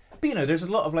 But, you know, there's a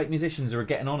lot of like musicians who are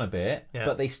getting on a bit,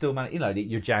 but they still manage. You know,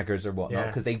 your Jaggers or whatnot,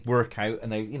 because they work out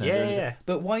and they, you know. Yeah.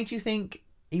 But why do you think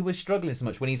he was struggling so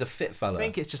much when he's a fit fella? I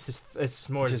think it's just it's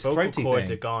more his vocal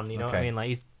cords are gone. You know what I mean? Like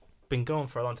he's been going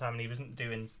for a long time and he wasn't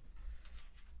doing.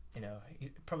 You know,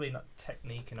 probably not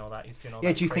technique and all that. He's doing all that.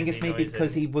 Yeah, do you think it's maybe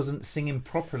because he wasn't singing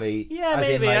properly? Yeah, as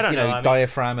maybe. In, like, I don't know.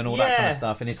 Diaphragm and all that kind of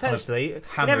stuff. And it's potentially. Kind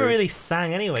of he never really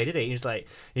sang anyway, did he? He was like,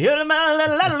 you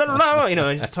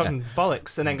know, just talking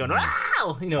bollocks and then going,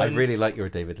 wow! You know. I really like your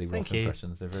David Lee Roth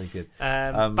impressions. They're very good.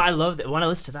 But I loved it. When I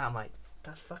listened to that, I'm like,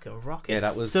 that's fucking rocking. Yeah,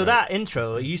 that was. So that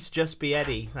intro, it used to just be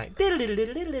Eddie, like,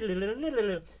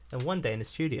 and one day in the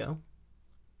studio,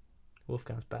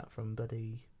 Wolfgang's back from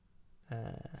bloody.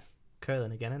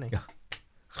 curling again, isn't he?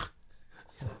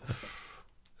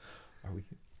 Are we?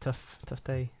 Tough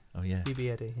day. Oh yeah. You be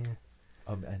ready, yeah.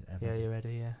 Yeah, you're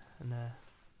ready, yeah. And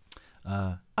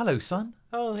hello, son.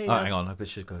 oh, hey. Hang on. I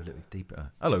should go a little bit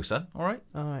deeper. Hello, son. All right.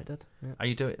 All right, Dad. Yeah. Are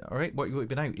you doing all right? What you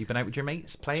been out? You been out with your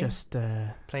mates playing? Just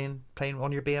playing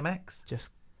on your BMX.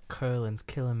 just curling's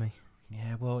killing me.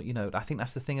 Yeah, well, you know, I think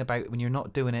that's the thing about when you're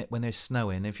not doing it when there's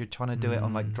snowing. If you're trying to do it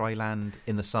on like dry land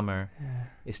in the summer,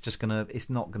 it's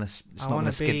not gonna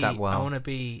skid that well. I want to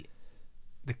be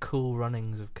the cool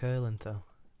runnings of curling, though.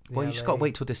 Well, you just got to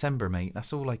wait till December, mate.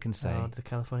 That's all I can say. Oh, the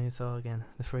California thaw again.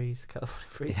 The freeze. California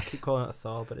freeze. I keep calling it a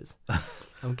thaw, but it's.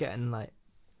 I'm getting like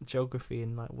geography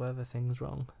and like weather things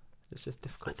wrong. It's just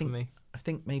difficult for me. I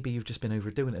think maybe you've just been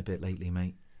overdoing it a bit lately,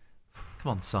 mate.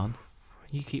 Come on, son.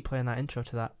 You keep playing that intro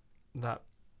to that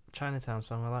Chinatown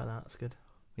song. I like that. It's good.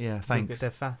 Yeah, thanks.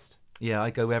 They're fast. Yeah, I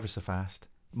go ever so fast.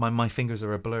 My fingers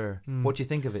are a blur. What do you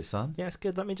think of it, son? Yeah, it's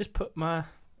good. Let me just put my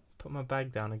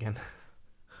bag down again.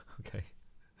 Okay.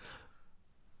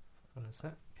 What is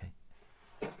that? Okay.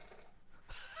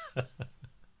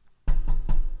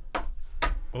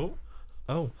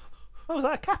 Oh, was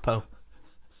that a capo?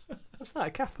 What's that,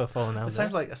 a capo falling out? It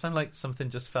sounds like something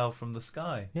just fell from the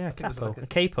sky. Yeah, a capo. like a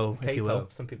capo, if you will.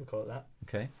 Some people call it that.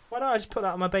 Okay. Why don't I just put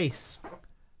that on my bass?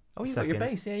 Oh, you got your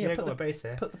bass? Yeah. I got my bass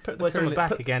here. Put the it's on my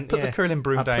back again. Put the curling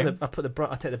broom down. I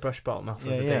take the brush bottom off of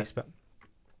the bass, but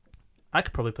I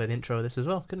could probably play the intro of this as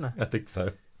well, couldn't I? I think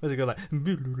so. Where's it go like something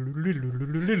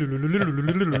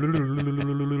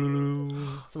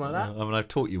like that? I mean, I've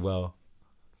taught you well.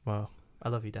 Well, I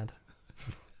love you, Dad.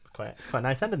 It's quite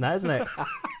nice ending that, isn't it?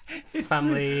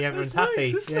 Family, everyone's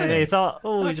happy. Nice, yeah, he thought,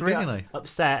 that's he's really nice.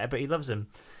 Upset, but he loves him.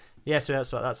 Yeah, so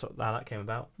that's how that came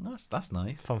about. That's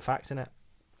nice. Fun fact, isn't it?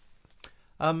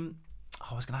 I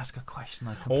was going to ask a question.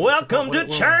 Welcome to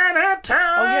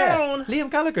Chinatown. Oh yeah, Liam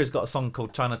Gallagher's got a song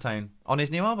called Chinatown on his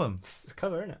new album. It's a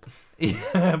cover, isn't it?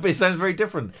 Yeah, but it sounds very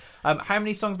different. How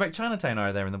many songs about Chinatown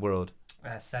are there in the world?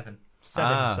 7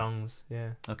 songs.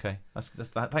 Yeah. Okay, that's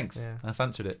that. Thanks. Yeah. That's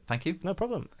answered it. Thank you. No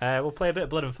problem. We'll play a bit of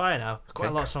Blood and Fire now. Quite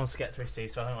a lot of songs to get through,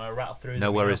 Steve. So I think I'll rattle through.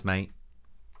 No worries, mate.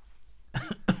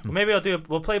 Maybe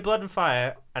we'll play Blood and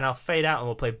Fire, and I'll fade out, and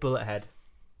we'll play Bullet Head.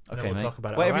 Okay, we'll mate. Talk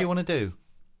about it. Whatever you want to do.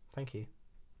 Thank you.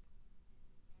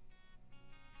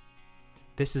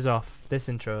 This is off. This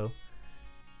intro.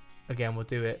 Again, we'll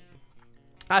do it.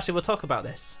 Actually, we'll talk about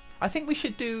this. I think we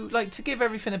should do, like, to give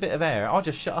everything a bit of air. I'll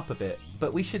just shut up a bit.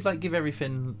 But we should, like, give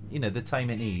everything, the time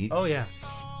it needs. Oh, yeah.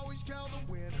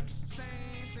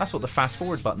 That's what the fast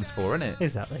forward button's for, isn't it?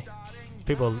 Exactly.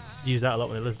 People use that a lot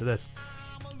when they listen to this.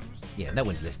 Yeah, no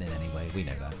one's listening anyway. We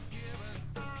know that.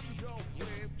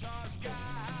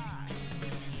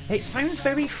 It sounds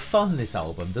very fun, this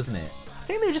album, doesn't it? I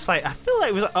think they were just like, I feel like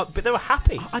it was up, but they were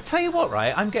happy. I tell you what,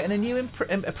 right? I'm getting a new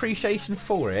appreciation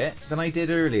for it than I did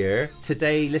earlier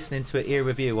today, listening to it ear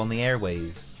review on the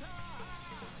airwaves.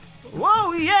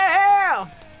 Whoa, yeah!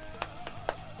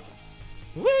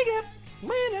 We get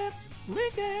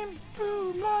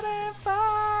through blood and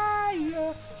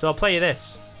fire. So I'll play you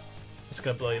this. It's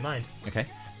gonna blow your mind. Okay.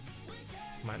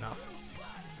 Might not.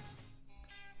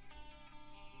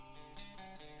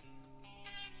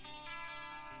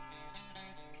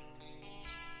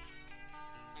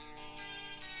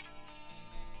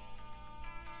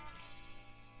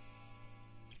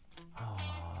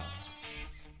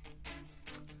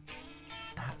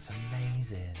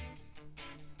 Amazing.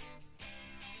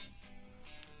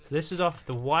 So this is off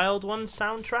the Wild One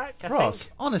soundtrack, I Ross,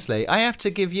 think. Honestly, I have to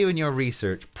give you and your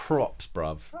research props,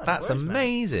 bruv. That's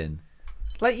amazing. Man.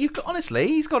 Like, honestly,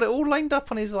 he's got it all lined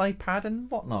up on his iPad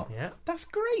and whatnot. Yeah. That's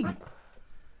great. Of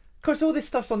course, all this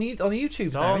stuff's on the YouTube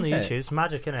it's now, all on isn't YouTube. It's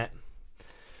magic, isn't it?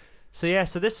 So yeah,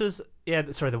 so this was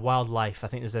The Wildlife. I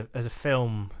think there's a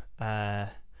film. I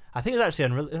think it was actually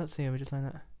on. Let's see, we just learned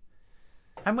that.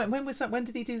 And when was that? When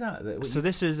did he do that? So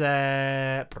this was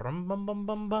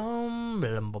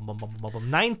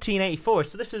 1984.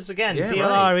 So this is again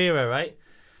DLR era, right?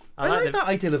 I like that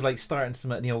idea of like starting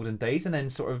something in the olden days and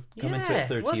then sort of coming to it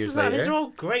 30 years later. These are all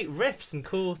great riffs and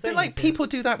cool things. Like people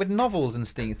do that with novels and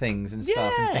things and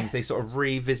stuff and things. They sort of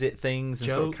revisit things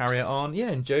and sort of carry it on. Yeah,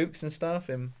 and jokes and stuff.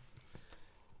 And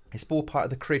it's all part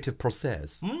of the creative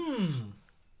process.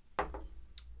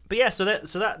 But yeah, so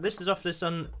this is off this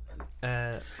so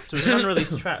it's an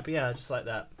unreleased track. But yeah, I just like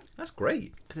that. That's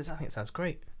great because I think it sounds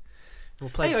great. We'll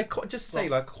play. Hey, I quite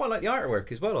like the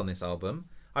artwork as well on this album.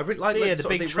 I really like the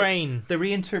big train, the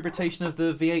reinterpretation of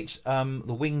the VH,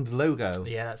 the winged logo.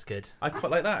 Yeah, that's good. I quite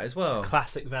like that as well.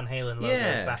 Classic Van Halen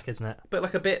logo back, isn't it? But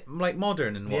like a bit like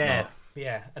modern and whatnot.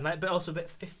 Yeah, and but also a bit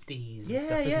 50s. Yeah, and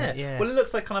stuff, isn't it? Yeah. Well, it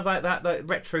looks like kind of like that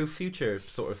retro future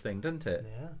sort of thing, doesn't it?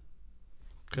 Yeah.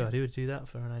 God, who would do that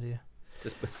for an idea?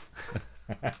 Just...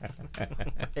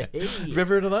 Hey. Have you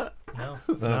ever heard of that?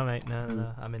 No, mate,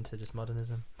 no. I'm into just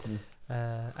modernism,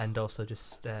 and also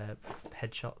just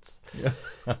headshots.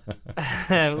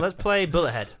 Yeah. Let's play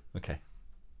Bullethead. Okay.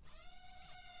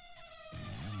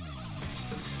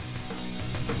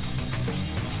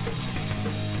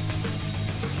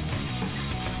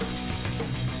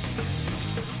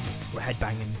 We're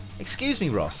headbanging. Excuse me,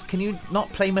 Ross. Can you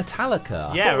not play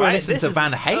Metallica? Yeah, I thought we were right. listening to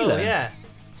Van Halen. Oh, yeah.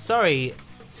 Sorry,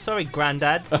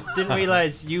 Grandad. Didn't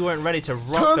realise you weren't ready to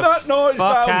rock Turn the that noise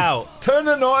fuck down. out. Turn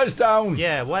the noise down.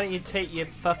 Yeah, why don't you take your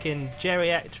fucking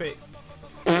geriatric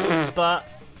butt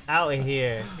out of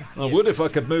here? I would if I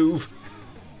could move.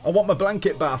 I want my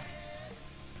blanket bath.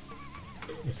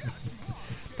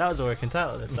 That was a working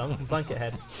title of this song, Blanket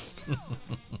Head.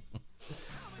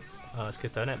 Oh, it's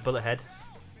good though, isn't it? Bullethead.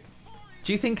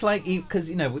 Do you think, like,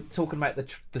 because we're talking about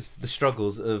the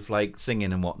struggles of like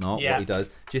singing and whatnot, what he does?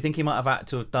 Do you think he might have had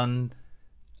to have done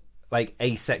like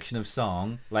a section of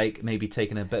song, like maybe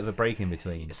taking a bit of a break in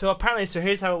between? So apparently,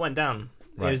 here's how it went down.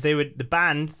 Right. It was the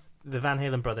band, the Van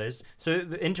Halen brothers. So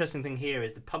the interesting thing here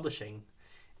is the publishing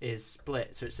is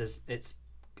split. So it says it's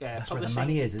That's where the publishing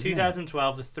money is, isn't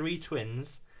 2012, the Three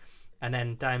Twins, and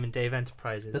then Diamond Dave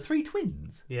Enterprises. The Three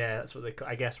Twins. Yeah, that's what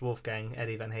I guess Wolfgang,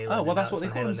 Eddie Van Halen. Oh, well, and that's what they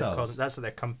Van call Halen, themselves. That's what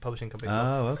their publishing company.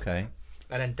 Oh, okay.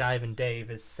 And then Diamond Dave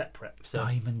is separate. So,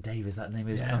 Diamond Dave, is that the name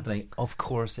of his company? Of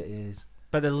course it is.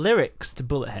 but the lyrics to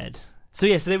Bullethead.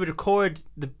 So so they would record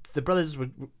the brothers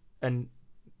would, and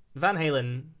Van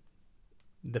Halen,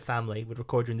 the family would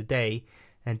record during the day,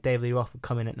 and Dave Lee Roth would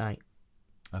come in at night.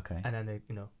 Okay. And then they,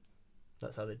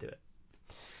 that's how they do it.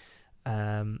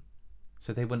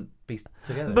 So they wouldn't be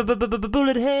together.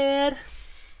 Bullethead,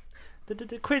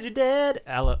 Crazy Dad.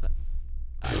 I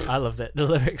love that the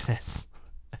lyrics is.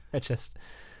 I just.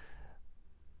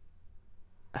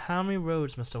 How many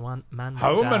roads must a man walk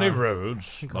How down? many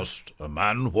roads must a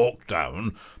man walk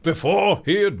down before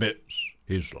he admits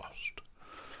he's lost?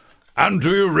 And do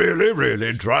you really,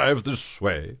 really drive this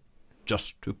way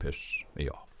just to piss me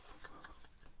off?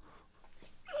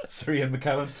 Sorry, Ian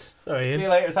McCallum. Sorry, Ian. See you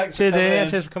later. Thanks Cheers, for coming Ian. in.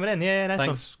 Cheers for coming in. Yeah, nice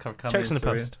Thanks one. for coming Checks in the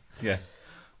Surya. post. Yeah.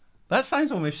 That sounds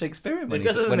almost Shakespearean when It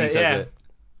does, doesn't he it? says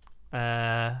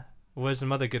Yeah. it. Where's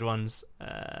some other good ones?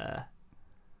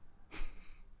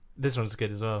 This one's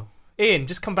good as well. Ian,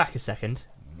 just come back a second.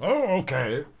 Oh,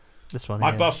 okay. This one. My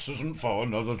here. bus isn't for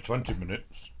another 20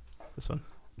 minutes. This one.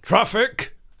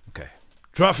 Traffic. Okay.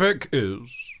 Traffic is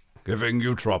giving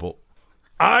you trouble.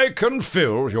 I can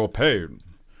feel your pain.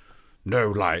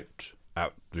 No light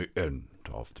at the end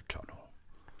of the tunnel.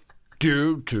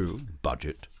 Due to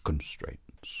budget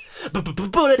constraints.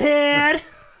 Bullethead!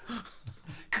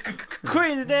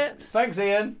 Crazy Dad! Thanks,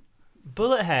 Ian.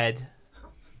 Bullethead.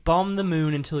 Bomb the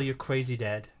moon until you're crazy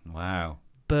dead. Wow.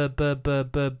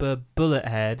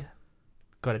 Bullethead.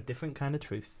 Got a different kind of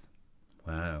truth.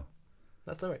 Wow.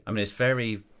 That's lyrics. I mean, it's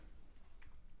very...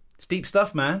 It's deep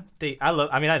stuff, man. I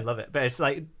love it, but it's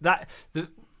like that. The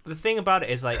thing about it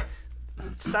is like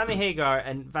Sammy Hagar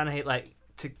and Van Halen, like,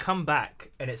 to come back,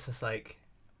 and it's just like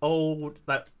old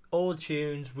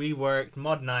tunes, reworked,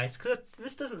 modernized. Because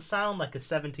this doesn't sound like a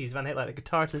 70s Van Halen, like a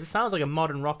guitar. It sounds like a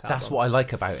modern rock album. That's what I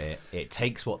like about it. It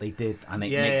takes what they did and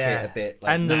it makes it a bit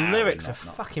like and the now lyrics and are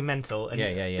not. fucking mental. And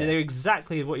Yeah. they're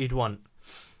exactly what you'd want.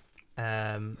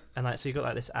 And like, so you got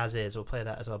like this As Is. We'll play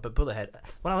that as well. But Bullethead,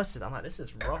 when I listen, I'm like, this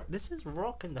is rock. This is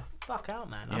rocking the fuck out,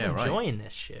 man. I'm Yeah, right. enjoying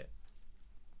this shit.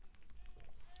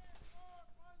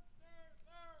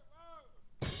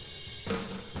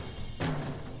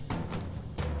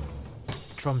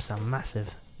 Drums sound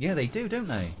massive. Yeah, they do, don't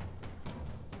they?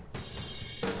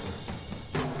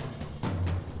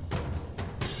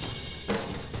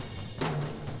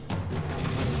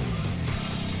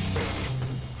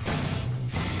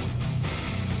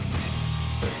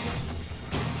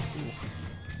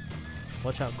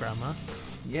 Watch out, Grandma.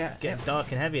 Yeah. Getting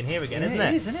dark and heavy in here again, Yeah, isn't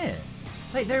it it? is, isn't it?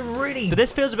 Like, they're really... But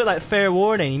this feels a bit like Fair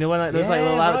Warning, you know, when like there's like Yeah,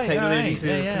 little outtake right, technology,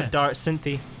 right. kind of dark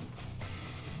synthy.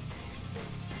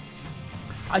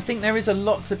 I think there is a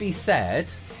lot to be said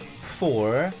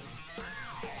for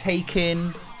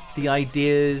taking the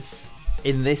ideas,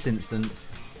 in this instance,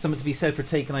 something to be said for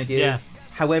taking ideas,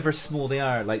 however small they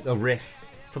are, like a riff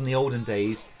from the olden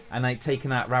days, and like taking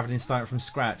that rather than starting from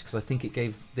scratch, because I think it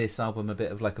gave this album a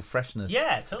bit of like a freshness.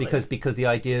 Yeah, totally. Because the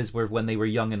ideas were when they were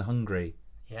young and hungry.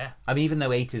 Yeah. I mean, even though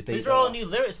 80s... These are all new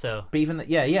lyrics, though. But even...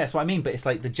 yeah, that's what I mean. But it's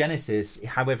like the genesis,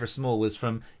 however small, was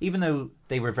from... Even though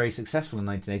they were very successful in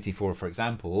 1984, for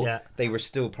example, they were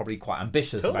still probably quite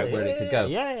ambitious about where they could go.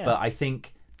 Yeah. But I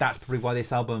think that's probably why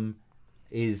this album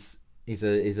is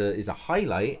a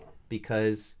highlight,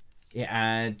 because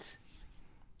it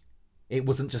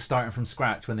wasn't just starting from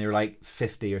scratch when they were like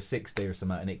 50 or 60 or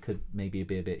something, and it could maybe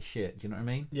be a bit shit. Do you know what I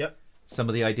mean? Yep. Some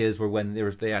of the ideas were when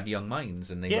they had young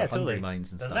minds and they were hungry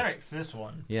minds and the stuff. The lyrics in this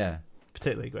one,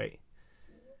 particularly great.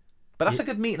 But that's a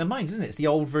good meeting of minds, isn't it? It's the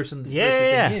old version versus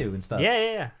the new and stuff.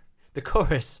 Yeah. The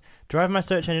chorus: drive my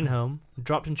search engine home,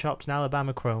 dropped and chopped in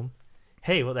Alabama chrome.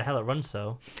 Hey, what the hell it runs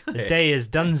so? The day is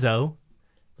donezo.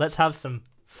 Let's have some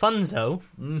funzo.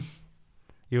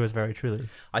 Yours very truly.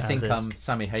 I think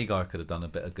Sammy Hagar could have done a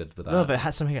bit of good with that. A little bit.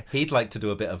 Had some. He'd like to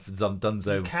do a bit of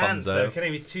Dunzo, Funzo. But can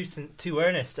he be too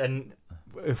earnest? And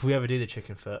if we ever do the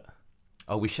chicken foot,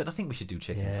 we should. I think we should do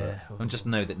chicken foot, and just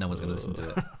know that no one's going to listen to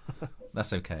it.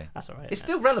 That's okay. That's all right. It's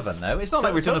still relevant though. It's not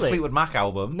like we're doing a Fleetwood Mac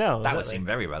album. No, that would seem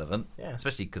very relevant. Yeah,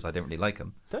 especially because I don't really like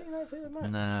them. Don't you like Fleetwood Mac?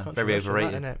 Nah, very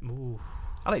overrated.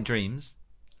 I like Dreams.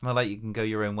 And I like You Can Go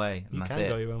Your Own Way, and that's it. You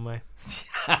can go your own way.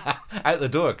 Out the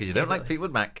door, because you don't like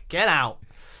Fleetwood Mac. Get out.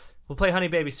 We'll play Honey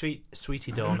Baby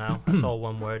Sweetie Doll now. That's all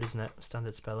one word, isn't it?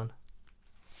 Standard spelling.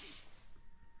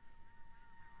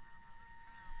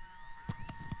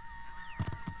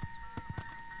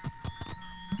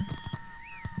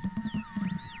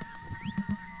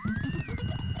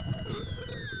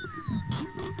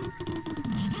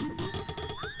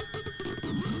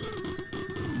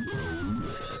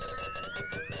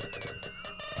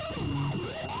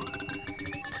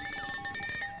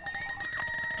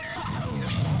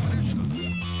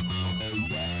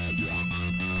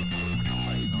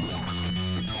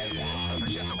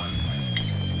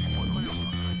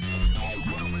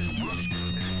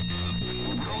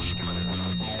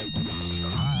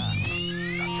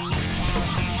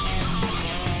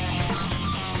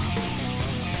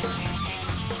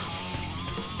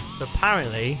 So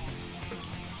apparently,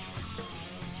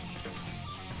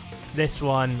 this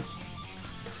one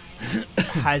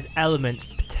has elements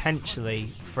potentially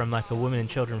from like a Women and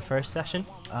Children First session.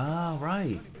 Ah,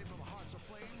 right.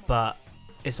 But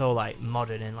it's all like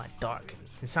modern and like dark.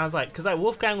 It sounds like, because like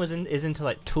Wolfgang is into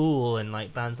like Tool and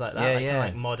like bands like that, kind of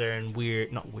like modern,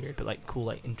 weird, not weird, but like cool,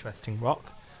 like interesting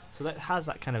rock. So that has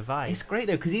that kind of vibe. It's great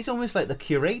though, because he's almost like the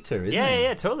curator, isn't he?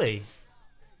 Yeah, totally.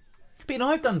 But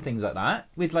I've done things like that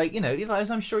with like,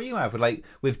 as I'm sure you have,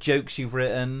 with jokes you've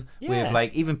written, with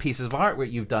like even pieces of artwork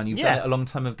you've done. You've done it a long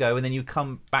time ago, and then you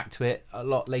come back to it a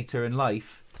lot later in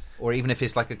life, or even if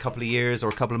it's like a couple of years or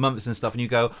a couple of months and stuff, and you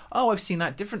go, oh, I've seen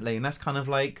that differently, and that's kind of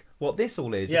like what this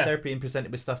all is. If they're being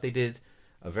presented with stuff they did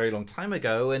a very long time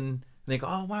ago, and they go,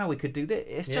 oh wow, we could do this.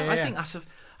 It's just, I think that's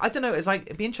I don't know. It's like,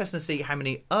 it'd be interesting to see how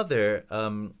many other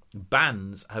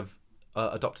bands have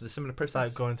adopted a similar process,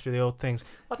 like going through the old things.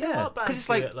 I think a lot of bands it's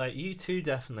like U2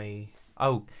 definitely.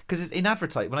 Oh, because it's in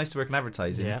advertising. When I used to work in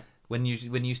advertising, when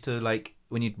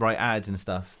you'd write ads and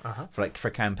stuff for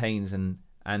campaigns, and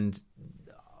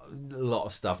a lot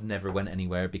of stuff never went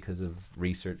anywhere because of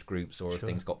research groups or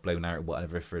things got blown out or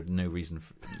whatever for no reason,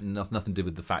 nothing to do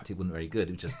with the fact it wasn't very good.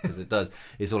 It was just because it does.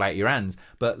 It's all out your hands.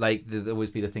 But like there'd always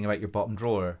be the thing about your bottom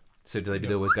drawer. So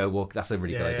they'd always go, well, that's a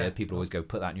really good idea. People always go,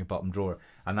 put that in your bottom drawer.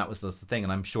 And that was the thing.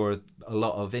 And I'm sure a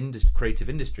lot of creative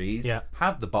industries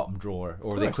have the bottom drawer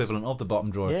or the equivalent of the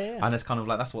bottom drawer. And it's kind of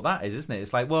like, that's what that is, isn't it?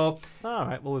 It's like, well... all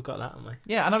right, well, we've got that, haven't we?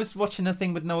 Yeah, and I was watching a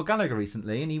thing with Noel Gallagher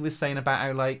recently, and he was saying about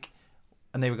how, like...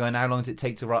 And they were going, how long does it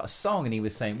take to write a song? And he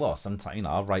was saying, well, sometimes,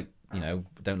 I'll write...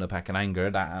 Don't Look Back in Anger,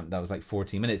 that was like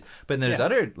 14 minutes. But then there's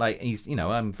other, like,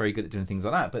 I'm very good at doing things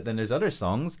like that. But then there's other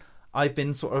songs I've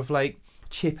been sort of like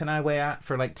chipping away at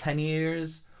for like 10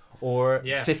 years or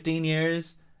 15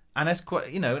 years. And that's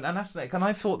quite, and that's like, and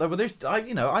I thought that,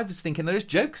 I was thinking there's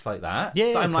jokes like that.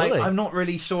 Yeah, I'm totally. like, I'm not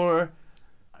really sure.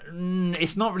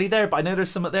 It's not really there, but I know there's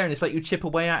something there, and it's like you chip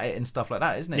away at it and stuff like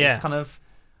that, isn't it? Yeah. It's kind of,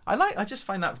 I just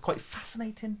find that quite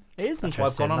fascinating. It is that's interesting.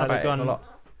 Why I've gone on about it a lot.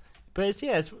 But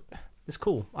it's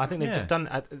cool. I think they've just done.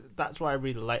 That's why I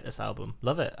really like this album.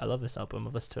 Love it. I love this album.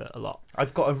 I've listened to it a lot.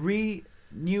 I've got a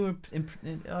new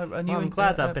I'm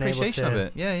glad that I've been appreciation able to, of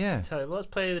it. Yeah. Well, let's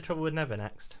play The Trouble with Never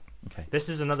next. Okay. This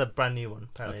is another brand new one.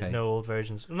 Apparently, no old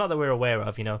versions. Not that we're aware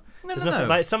of. No.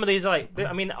 Like some of these,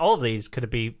 all of these could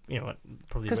be,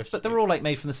 probably. But they're all like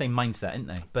made from the same mindset, aren't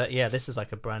they? But yeah, this is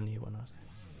like a brand new one.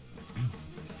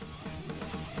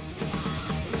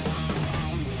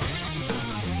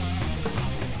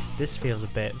 This feels a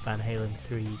bit Van Halen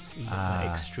 3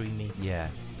 extremely. Yeah.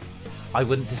 I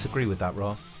wouldn't disagree with that,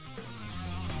 Ross.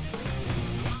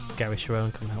 Gary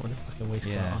Sharon coming out with a fucking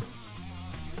waistcoat Yeah. on.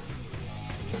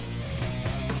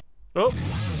 Oh,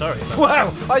 sorry. Wow,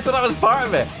 I thought that was part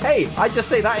of it. Hey, I just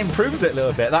say that improves it a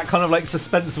little bit. That kind of like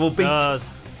suspenseful beat.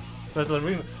 There's a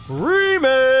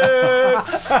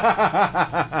remix.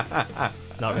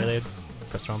 Not really. It's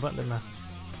pressed the wrong button, didn't I?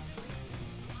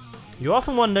 You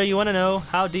often wonder, you want to know,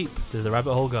 how deep does the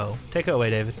rabbit hole go? Take it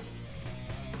away, David.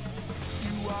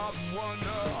 You often wonder,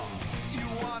 you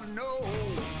want to know,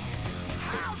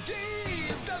 how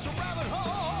deep does a rabbit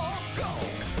hole go?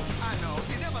 I know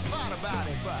you never thought about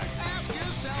it, but ask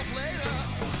yourself later.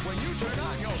 When you turn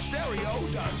on your stereo,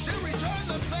 does it return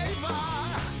the favor?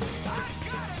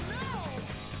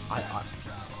 I gotta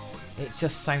know. It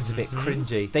just sounds a bit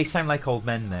cringy. They sound like old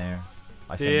men there.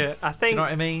 I think. Yeah, I think. Do you know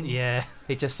what I mean? Yeah.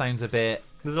 It just sounds a bit.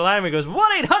 There's a line where he goes,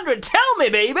 1-800, tell me,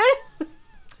 baby!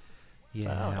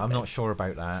 Yeah, I'm not sure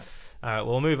about that. Alright,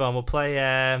 we'll move on. We'll play.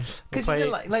 Because you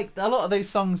know, like a lot of those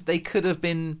songs, they could have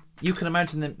been. You can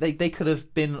imagine them. They could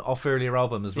have been off earlier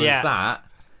albums. Whereas that,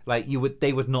 like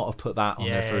they would not have put that on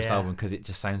their first album because it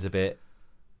just sounds a bit.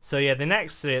 So yeah, the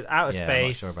next Outer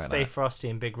Space, sure about Stay that. Frosty,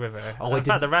 and Big River. Oh, in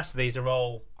fact, the rest of these are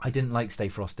all. I didn't like Stay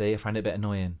Frosty. I found it a bit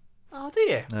annoying. Oh, do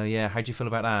you? Oh yeah, how'd you feel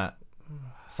about that?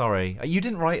 Sorry, you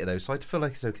didn't write it though, so I feel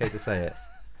like it's okay to say it.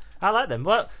 I like them.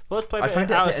 Well, let's play a bit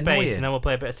of Outer Space, and then we'll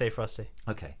play a bit of Stay Frosty.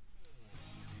 Okay.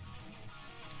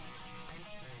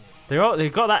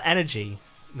 They've got that energy.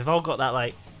 They've all got that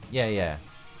like Yeah.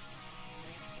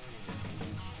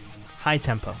 high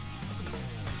tempo.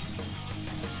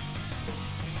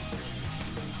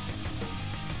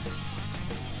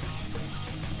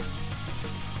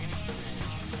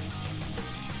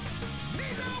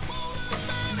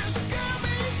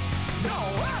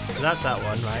 So that's that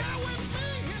one, right?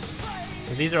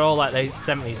 So these are all like the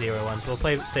 70s era ones. We'll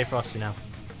play Stay Frosty now.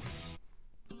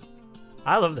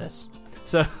 I love this.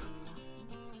 So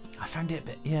I found it a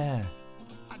bit. Yeah.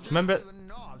 remember.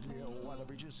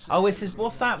 Oh,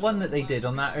 what's that one that they did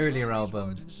on that earlier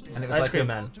album? And it was Ice like Cream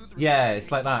Man. Yeah,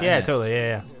 it's like that. Yeah, isn't it? totally.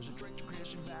 Yeah.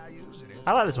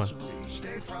 I like this one.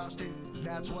 Stay frosty,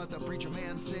 that's what the preacher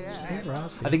man said.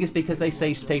 I think it's because they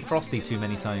say "Stay Frosty" too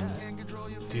many times.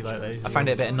 Do you like those? I found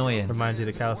it a bit annoying. Reminds you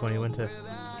of the California winter.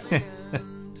 Yeah.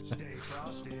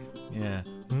 Yeah.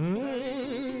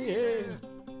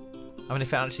 I mean,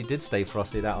 if it actually did stay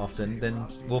frosty that often, then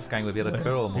Wolfgang would be able to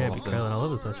curl more Yeah, it'd be often. curling all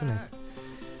over the place, wouldn't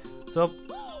he? So,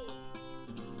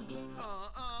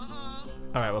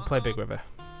 all right, we'll play Big River.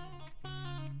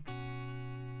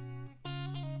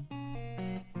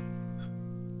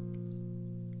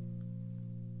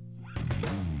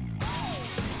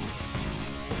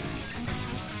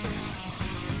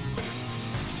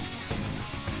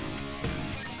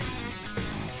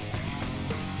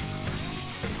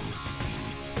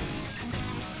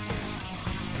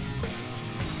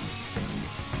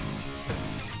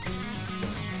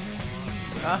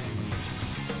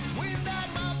 Wind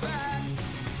at my back,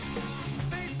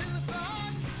 facing the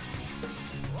sun.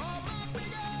 All my big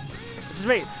ideas. Just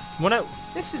me.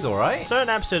 This is alright. Certain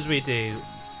episodes we do,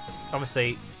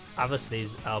 obviously, I've listened to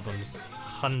these albums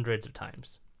hundreds of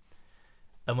times,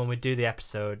 and when we do the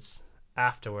episodes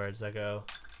afterwards, I go,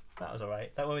 "That was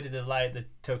alright." That when we did the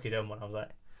Tokyo Dome one, I was like,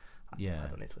 Yeah. I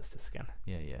don't need to listen to this again.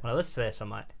 Yeah. When I listen to this, I'm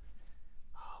like,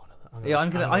 I'm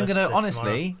gonna listen to this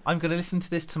honestly, I'm gonna listen to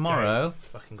this tomorrow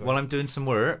fucking great. while I'm doing some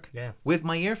work. Yeah. With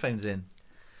my earphones in.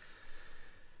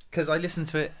 Because I listened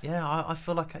to it, I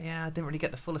feel like, I didn't really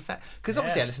get the full effect. Because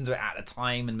obviously I listened to it at a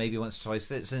time and maybe once or twice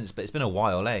since, but it's been a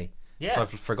while, eh? Yeah. So I've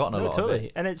forgotten a lot totally. of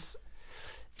it. And it's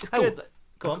Oh, good.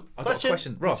 Go on. I've got a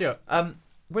question. Ross, Sure.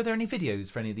 were there any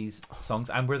videos for any of these songs,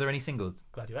 and were there any singles?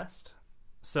 Glad you asked.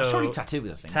 So Surely Tattoo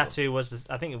was a single. Tattoo was,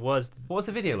 I think it was What was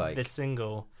the video like? the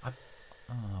single. Oh,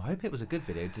 I hope it was a good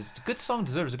video. A good song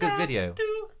deserves a good video.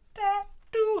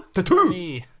 Tattoo. Tattoo!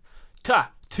 Me.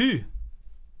 Tattoo.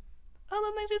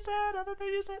 Other things you said, other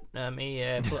things you said. Let me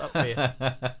pull it up for you.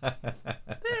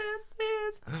 This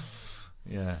is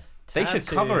Yeah. They should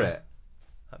cover it.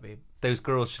 That'd be Those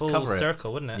girls should full cover it.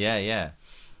 circle, wouldn't it? Yeah.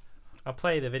 I'll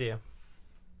play the video.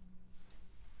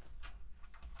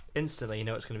 Instantly, you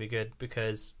know it's going to be good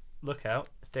because look out,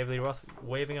 it's David Lee Roth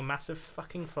waving a massive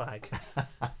fucking flag.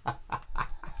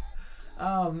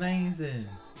 Oh, amazing.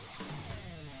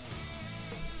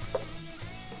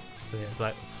 So yeah, it's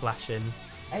like flashing.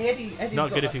 Hey, Eddie's Not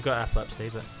got good if you've got epilepsy,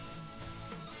 but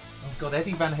Oh God,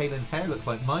 Eddie Van Halen's hair looks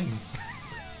like mine.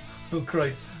 Oh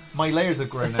Christ, my layers have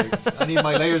grown out. I need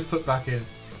my layers put back in.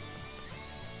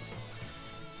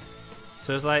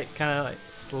 so it's like kind of like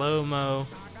slow mo.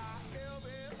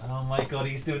 Oh my God,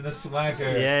 he's doing the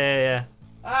swagger. Yeah.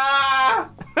 Ah!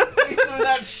 He's doing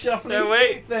that shuffling No,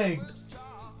 wait. feet thing.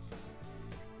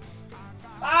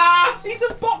 Ah! He's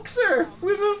a boxer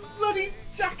with a bloody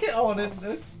jacket on and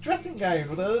a dressing gown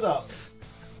with a hood up.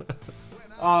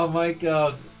 Oh my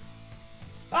god.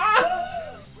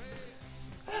 Ah!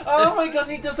 Oh my god,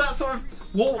 and he does that sort of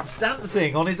waltz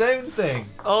dancing on his own thing.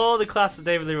 Oh, the classic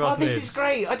David Lee Roth this moves. is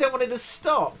great. I don't want it to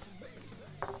stop.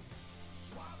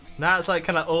 Now it's like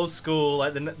kind of old school,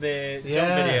 like the jump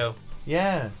video.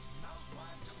 Yeah.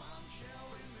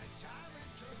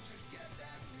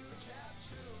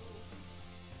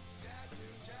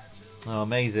 Oh,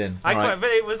 amazing.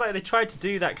 It was like they tried to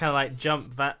do that kind of like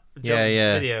jump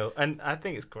video, and I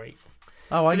think it's great.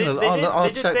 Oh, I'll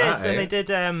check that out. And they did.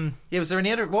 Yeah, was there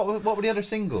any other? What were the other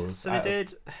singles? So they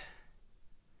did. I'm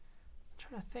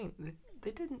trying to think.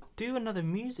 They didn't do another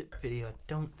music video. I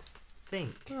don't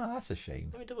think. Oh, that's a shame.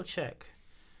 Let me double check.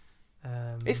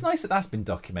 It's nice that that's been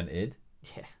documented.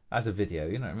 Yeah. As a video,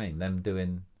 you know what I mean? Them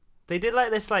doing. They did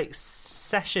like this like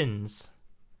sessions.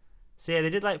 So yeah, they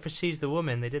did like for She's the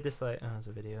Woman. They did this like as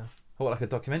a video. Oh, like a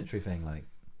documentary thing, like.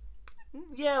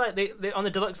 Yeah, like they on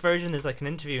the deluxe version. There's like an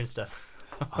interview and stuff.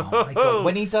 Oh my god!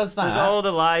 When he does that, so all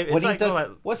the live. It's like,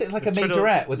 what's it like a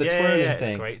majorette with the twirling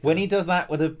thing? It's great, when he does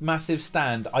that with a massive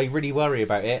stand, I really worry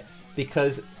about it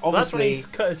because obviously that's when he's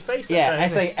cut his face. Yeah, I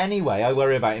say anyway, I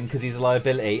worry about him because he's a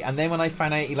liability. And then when I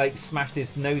found out he like smashed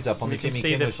his nose up on the Jimmy Kimmel show,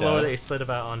 you can see the floor that he slid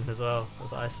about on as well,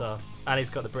 as I saw. And he's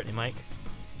got the Britney mic.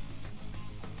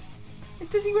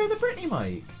 Does he wear the Britney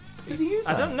mic? Does he use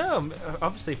that? I don't know.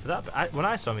 Obviously for that, but when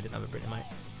I saw him, he didn't have a Britney mic.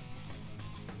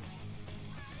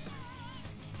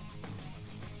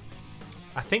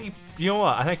 I think you know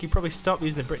what? I think he probably stopped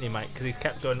using the Britney mic because he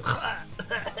kept going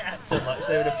so much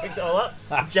they would have picked it all up.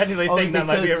 I genuinely think that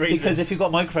might be a reason. Because if you've got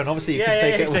a microphone, obviously you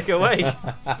can take it away.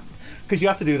 Because you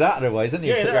have to do that otherwise, don't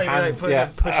you? Yeah, put your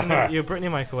hand, pushing your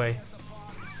Britney mic away.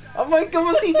 Oh my god,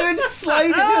 what's he doing?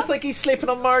 Sliding? It's like he's slipping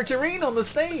on margarine on the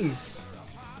stage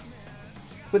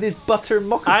with his butter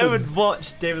moccasins. I would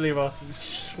watch David Lee Roth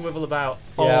swivel about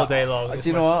all day long. Do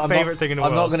you know what? Favorite thing in the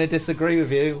world. I'm not going to disagree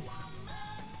with you.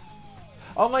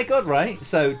 Oh my god, right?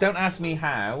 So, don't ask me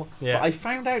how, but I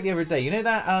found out the other day, you know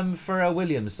that Pharrell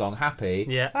Williams song, Happy?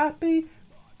 Yeah. Happy?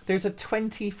 There's a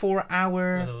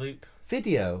 24-hour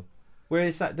video where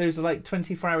there's like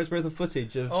 24 hours worth of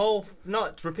footage of... Oh,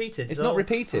 not repeated. It's not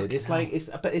repeated. It's like, it's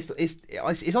on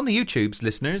the YouTubes,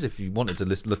 listeners, if you wanted to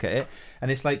look at it,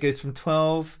 and it's like goes from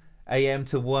 12 a.m.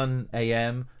 to 1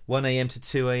 a.m., 1 a.m. to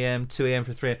 2 a.m., 2 a.m.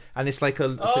 for 3 a.m. And it's like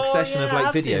a succession of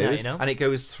like videos, that, and it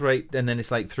goes through, and then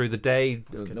it's like through the day,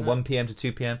 1 p.m. to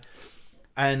 2 p.m.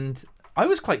 And I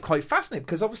was quite fascinated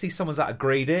because obviously someone's had to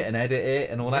grade it and edit it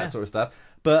and all that sort of stuff.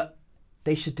 But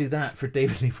they should do that for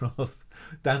David Lee Roth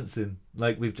dancing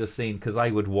like we've just seen, because I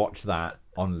would watch that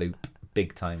on loop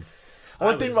big time.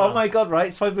 Oh my god,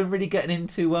 right? So I've been really getting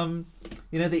into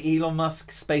you know, the Elon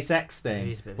Musk SpaceX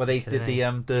thing where they did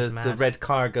the red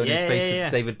car going in space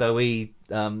with David Bowie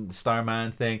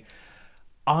Starman thing.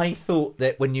 I thought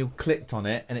that when you clicked on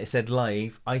it and it said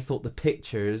live, I thought the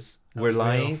pictures were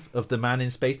live of the man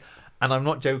in space. And I'm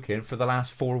not joking, for the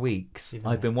last 4 weeks,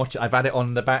 I've been watching, I've had it on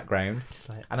in the background,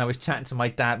 and I was chatting to my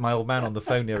dad, my old man, on the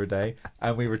phone the other day,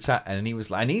 and we were chatting, and he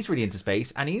was like, and he's really into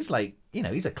space, and he's like, you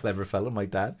know, he's a clever fellow, my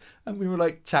dad, and we were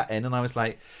like chatting, and I was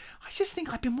like, I just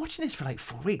think I've been watching this for like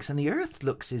 4 weeks, and the Earth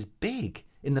looks as big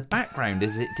in the background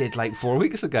as it did like 4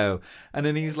 weeks ago. And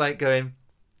then he's like going,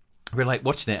 we're like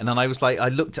watching it, and then I was like,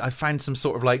 I found some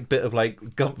sort of like bit of like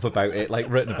gumph about it, like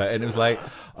written about it, and it was like,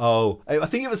 I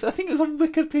think it was on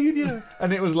Wikipedia,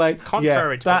 and it was like,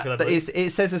 contrary to popular belief. It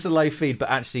says it's a live feed, but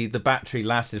actually the battery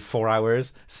lasted 4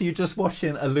 hours, so you're just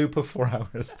watching a loop of 4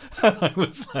 hours. And I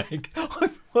was like,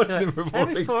 I've watched it for 4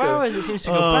 every weeks. 4 hours it seems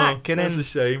to go back, and that's a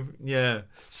shame. Yeah,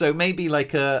 so maybe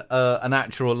like an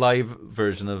actual live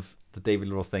version of the David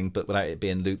Lee Roth thing, but without it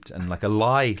being looped, and like a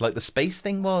lie, like the space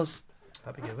thing was.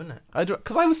 That'd be good, wouldn't it?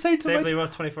 Because I was saying to David Lee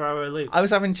Roth 24-hour loop. I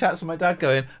was having chats with my dad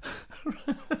going,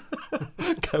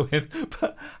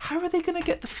 but how are they going to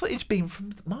get the footage beam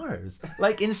from Mars?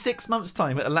 Like in 6 months'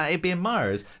 time, it'll be in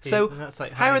Mars. So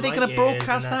like how are they going to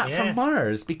broadcast that from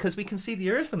Mars? Because we can see the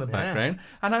Earth in the background.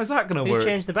 And how's that going to work?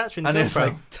 Change the battery in the and GoPro. It's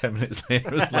like 10 minutes later,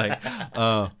 it was like,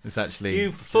 oh, it's actually...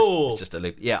 You fool! It's just a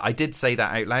loop. Yeah, I did say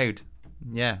that out loud.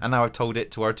 Yeah, and now I've told it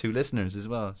to our 2 listeners as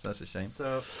well, so that's a shame.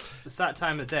 So it's that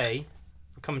time of day.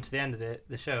 We're coming to the end of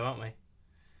the show, aren't we?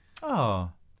 Oh, I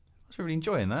was really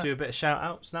enjoying that. Do a bit of shout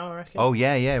outs now, I reckon. Oh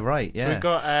yeah, right, yeah. So we've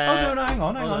got no, hang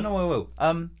on,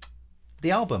 no,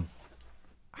 the album.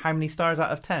 How many stars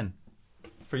out of 10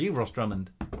 for you, Ross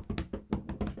Drummond?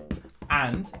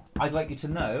 And I'd like you to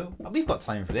know, we've got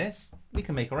time for this. We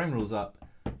can make our own rules up.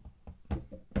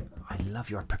 I love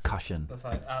your percussion. That's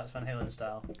like Alex Van Halen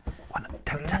style.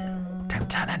 Don't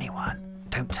tell anyone.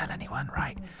 Don't tell anyone,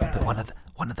 right? But one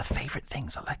of the favourite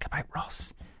things I like about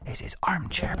Ross is his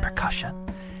armchair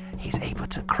percussion. He's able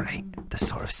to create the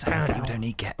sort of sound that you would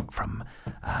only get from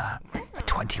a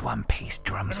 21-piece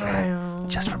drum set,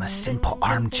 just from a simple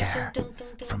armchair,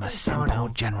 from a simple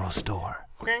general store.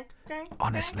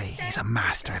 Honestly, he's a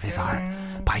master of his art,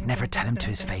 but I'd never tell him to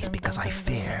his face because I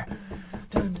fear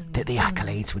that the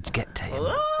accolades would get to him,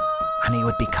 and he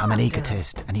would become an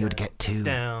egotist, and he would get too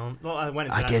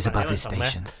ideas above his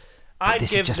station. But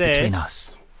this is just between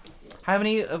us. How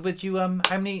many would you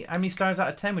how many stars out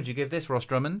of 10 would you give this, Ross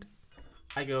Drummond?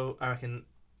 I reckon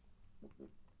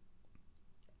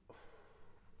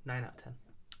 9 out of 10.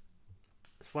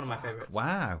 It's one of my favourites.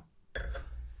 Wow.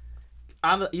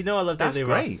 I love David That's Lee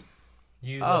great. Roth.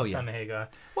 You love Sammy Hagar.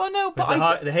 Well, no,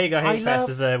 but the Hagar Hate Fest,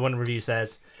 as one review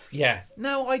says. Yeah.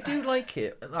 No, I do like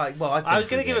it. I was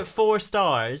going to give it 4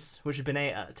 stars, which would have been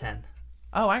 8 out of 10.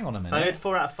 Oh, hang on a minute. I had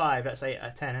 4 out of 5. That's 8 out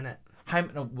of 10, isn't it?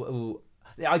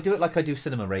 I do it like I do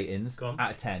cinema ratings. Go on.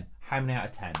 Out of 10. How many out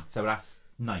of 10? So that's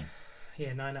 9.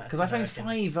 Yeah, 9 out of 10. Because I found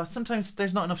 5. Sometimes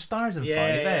there's not enough stars in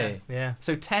 5, Yeah.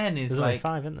 So 10 is There's like only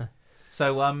 5, isn't there?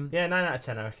 So yeah, 9 out of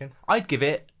 10, I reckon. I'd give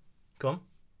it. Go on.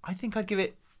 I think I'd give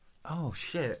it. Oh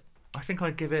shit! I think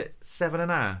I'd give it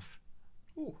 7.5.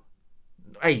 Ooh.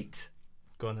 8.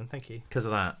 Go on then, thank you. Because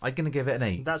of that, I'm gonna give it an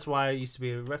 8. That's why I used to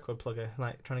be a record plugger,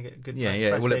 like trying to get good.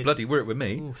 Yeah. Well, it bloody worked with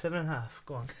me. Ooh, 7.5.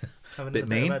 Go on. Have Bit another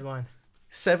mean. bit of red wine.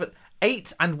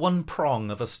 8 and 1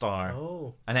 prong of a star.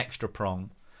 Oh. An extra prong.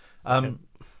 Okay.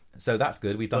 So that's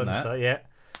good. We've done that. Start, yeah.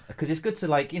 Because it's good to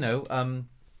come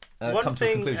to a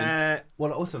conclusion.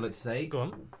 What I'd also like to say. Go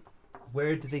on.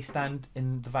 Where do they stand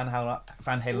in the Van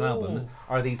Halen albums?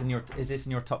 Is this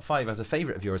in your top 5 as a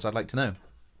favourite of yours? I'd like to know.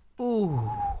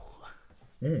 Ooh.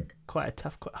 Quite a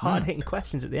tough, quite hard-hitting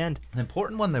questions at the end. An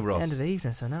important one, though, Ross. End of the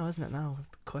evening, so now, isn't it? Now we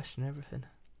question everything.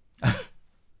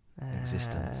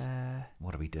 Existence.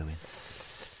 What are we doing?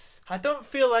 I don't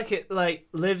feel like it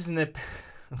lives in the.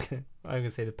 I'm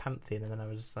gonna say the pantheon, and then I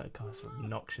was just like, "God, it's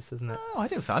obnoxious, isn't it?" Oh, I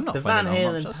don't. I'm not. The Van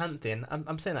Halen pantheon.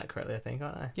 I'm saying that correctly, I think,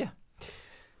 aren't I? Yeah.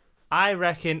 I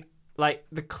reckon,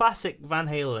 the classic Van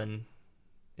Halen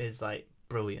is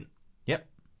brilliant. Yep.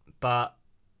 But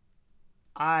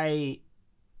it's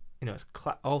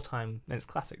all time, and it's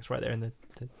classic. It's right there in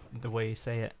the way you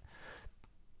say it.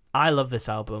 I love this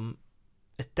album.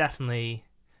 It's definitely.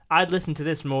 I'd listen to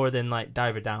this more than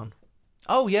Diver Down.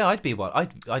 Oh yeah, I'd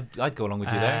go along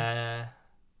with you there.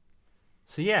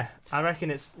 So yeah, I reckon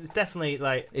it's definitely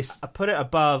I put it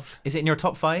above. Is it in your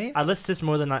top 5? I listen to this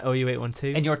more than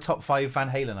OU812. In your top 5 Van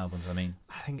Halen albums, I mean.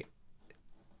 I think.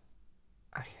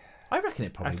 I reckon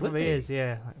it probably would be. Is,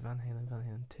 yeah. Van Halen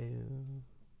 2.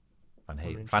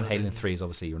 Van Halen 3 is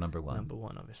obviously your number 1. Number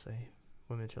 1, obviously.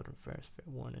 Women, Children First, Fit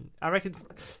 1, and I reckon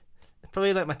it's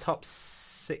probably my top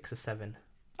 6 or 7.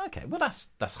 Okay, well that's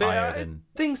higher than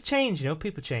things change.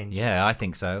 People change. Yeah, I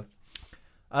think so.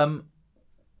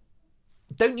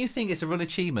 Don't you think it's a real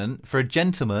achievement for a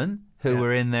gentleman who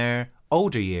are in their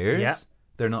older years? Yeah.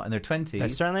 They're not in their 20s. They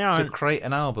certainly aren't. To create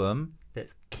an album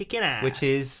that's kicking ass, which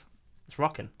is it's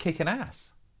rocking, kicking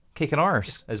ass, kicking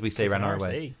arse, as we say around our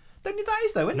way. Don't you? That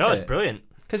is though, isn't it? No, it's brilliant.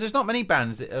 Because there's not many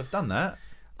bands that have done that.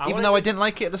 Even though I didn't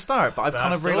like it at the start, but I've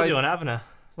kind of realised.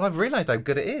 Well, I've realised how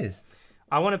good it is.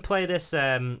 I want to play this.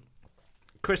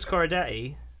 Chris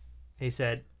Corradetti. He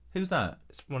said, "Who's that?"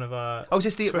 It's one of our. Oh, is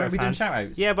this Twitter are we doing fans. shout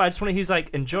outs? Yeah, but I just want to. He's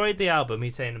enjoyed the album.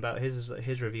 He's saying about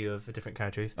his review of A Different Kind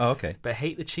of Truth. Oh, okay. But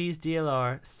hate the cheese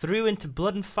DLR threw into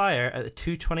Blood and Fire at the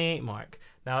 2:28 mark.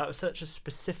 Now that was such a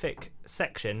specific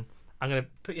section. I'm going to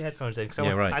put your headphones in because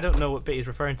I don't know what bit he's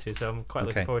referring to, so I'm quite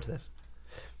looking forward to this.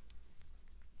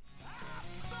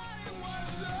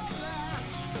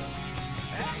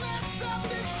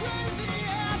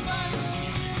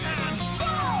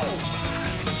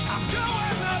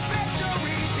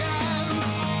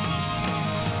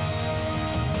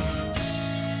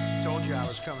 I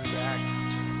was coming back.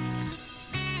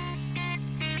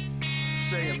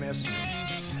 Say you missed me.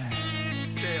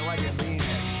 Say it like you mean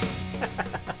it.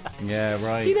 Yeah,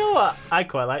 right. You know what? I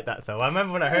quite like that though. I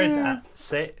remember when I heard that.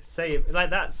 Say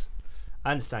that's.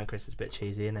 I understand Chris is a bit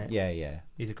cheesy, isn't it? Yeah.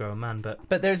 He's a grown man,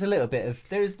 but there's a little bit of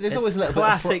there's always a little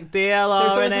classic bit of DLR.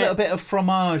 There's always a little bit of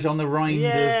fromage on the rind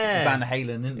of Van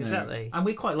Halen, isn't exactly. there? And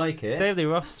we quite like it. David Lee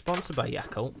Roth, sponsored by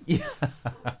Yakult. Yeah.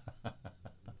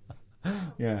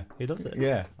 Yeah, he loves it.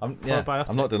 Yeah, I'm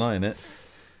not denying it.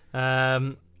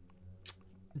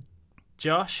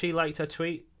 Josh, he liked our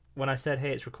tweet when I said,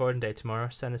 "Hey, it's recording day tomorrow.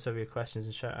 Send us over your questions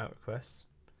and shout out requests."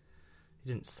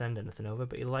 He didn't send anything over,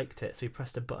 but he liked it, so he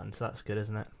pressed a button. So that's good,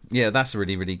 isn't it? Yeah, that's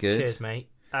really, really good. Cheers, mate.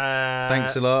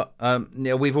 Thanks a lot.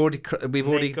 Yeah, we've already Nate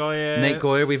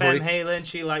Goyer. We've Fem already Halen.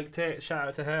 She liked it. Shout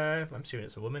out to her. I'm assuming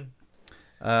it's a woman.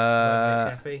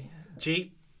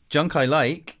 Jeep. Junk I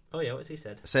Like. Oh yeah, what's he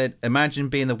said? Said, imagine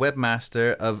being the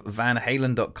webmaster of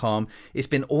VanHalen.com. It's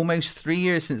been almost 3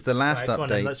 years since the last Right,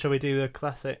 update. Let's shall we do a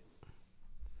classic?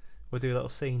 We'll do a little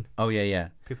scene. Oh yeah.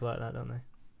 People like that, don't they?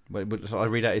 So I'll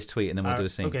read out his tweet and then we'll do a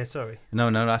scene. Okay, sorry. No,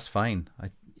 that's fine.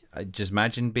 I just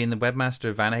imagine being the webmaster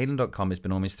of VanHalen.com. It's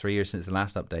been almost 3 years since the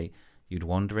last update. You'd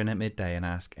wander in at midday and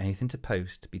ask anything to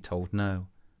post, be told no,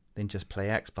 then just play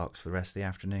Xbox for the rest of the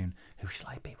afternoon. Who shall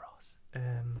I be, Ross?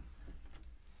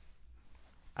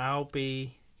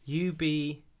 You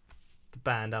be the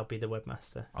band. I'll be the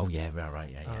webmaster. Oh yeah,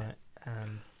 right, yeah. All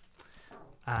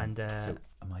right. So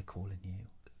am I calling you?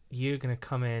 You're gonna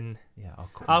come in. Yeah,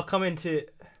 I'll come into.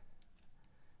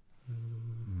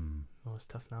 Oh, it's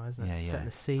tough now, isn't it? Yeah. Set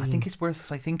the scene. I think it's worth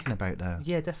thinking about though.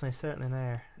 Yeah, definitely, certainly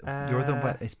there. You're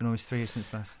the. It's been almost 3 years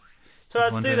since last. So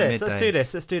let's do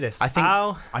this. I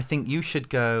think you should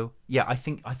go. Yeah, I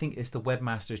think it's the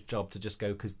webmaster's job to just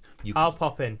go because you. I'll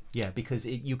pop in. Yeah, because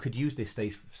you could use this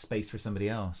space for somebody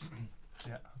else.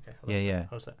 Yeah. Okay. Yeah.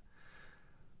 How's that?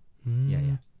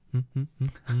 Yeah.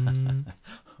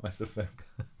 Where's the phone?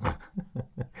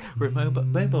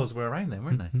 Mobiles were around then,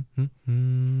 weren't they? Do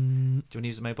you want to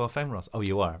use a mobile phone, Ross? Oh,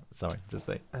 you are. Sorry, just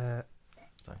say.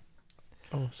 Sorry.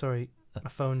 Oh, sorry. My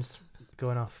phone's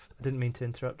going off. I didn't mean to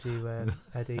interrupt you,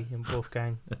 Eddie and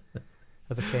Wolfgang.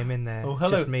 As I came in there. Oh,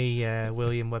 hello. Just me,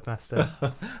 William Webmaster.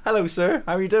 Hello, sir.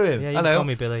 How are you doing? Yeah, you Hello. can call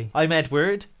me Billy. I'm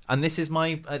Edward, and this is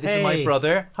my Hey. my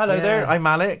brother. Hello there. I'm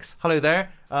Alex. Hello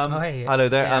there. Hey. Hello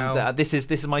there. Meow. This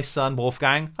is my son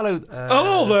Wolfgang. Hello.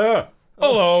 Hello there.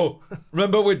 Hello.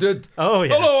 Remember we did. Oh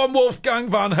yeah. Hello, I'm Wolfgang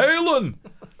Van Halen.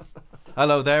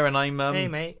 Hello there, and I'm Hey,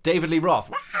 mate. David Lee Roth.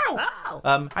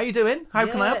 Wow. How you doing? How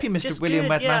can I help you, Mr. just William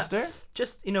good, yeah. Webmaster?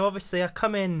 Just obviously I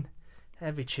come in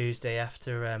every Tuesday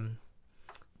after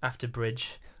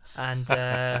bridge, and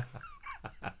I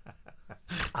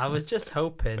was just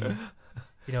hoping.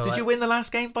 Did you win the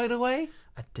last game, by the way?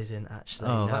 I didn't actually.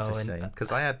 Oh, no, that's a shame.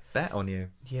 Because I had bet on you.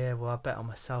 Yeah, well, I bet on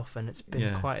myself, and it's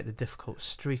been quite a difficult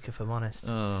streak, if I'm honest.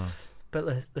 Oh. But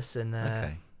listen,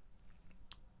 Okay.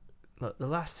 look, the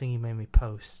last thing you made me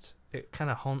post, it kind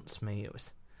of haunts me. It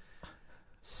was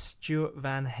Stuart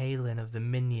Van Halen of the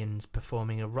Minions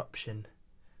performing Eruption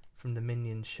from the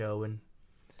Minions show, and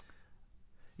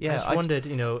I just wondered,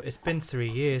 it's been 3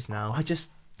 years now.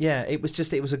 It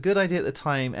was a good idea at the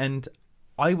time, and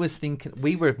I was thinking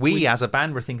we as a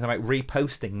band were thinking about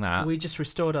reposting that. We just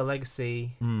restored our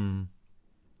legacy.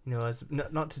 As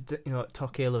not to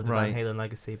talk ill of the Van Halen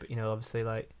legacy, but obviously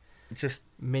just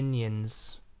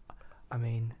Minions. I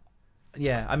mean,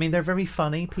 they're very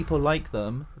funny. People like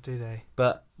them. Do they?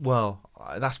 But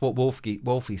that's what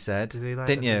Wolfie said. Did he like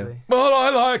didn't them, you? did he? Well, I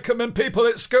like them, and people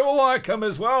at school like them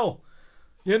as well.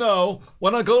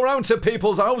 When I go round to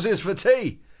people's houses for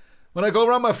tea, when I go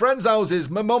around my friends' houses,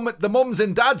 the mums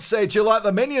and dads say, "Do you like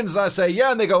the Minions?" And I say,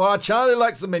 "Yeah," and they go, Charlie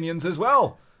likes the Minions as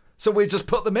well. So we just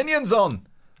put the Minions on,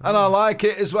 and I like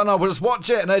it as when I just watch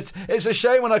it, and it's a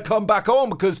shame when I come back home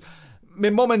because my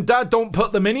mum and dad don't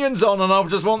put the Minions on, and I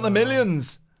just want the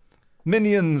Minions,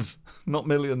 not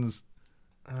millions.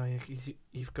 Oh,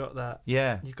 you've got that.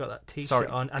 Yeah, you've got that T-shirt Sorry,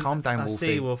 on. And calm down, I Wolfie.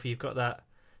 see, Wolfie. You've got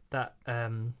that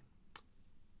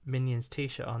Minions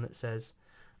T-shirt on that says,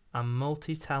 "I'm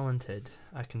multi-talented.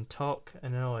 I can talk,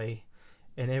 annoy,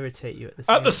 and irritate you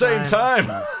at the same time."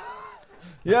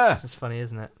 Yeah, it's funny,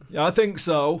 isn't it? Yeah, I think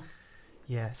so.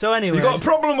 Yeah. So anyway, you got a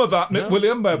problem with that, No,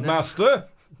 William Webmaster?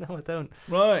 No, I don't.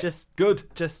 Right. Good.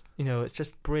 Just it's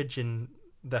just bridge in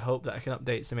the hope that I can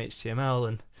update some HTML,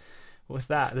 and with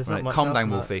that, there's not much. Calm else down, in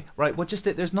that. Wolfie. Right. Well, just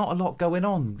there's not a lot going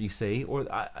on. You see, or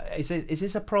is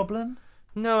this a problem?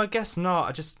 No, I guess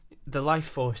not. The life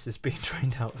force is being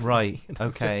drained out. Right.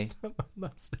 Okay.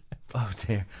 Oh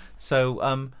dear.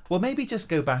 So, maybe just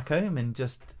go back home and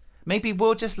maybe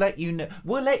we'll just let you know.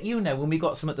 We'll let you know when we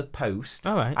got some at the post.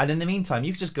 All right. And in the meantime,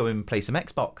 you can just go and play some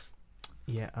Xbox.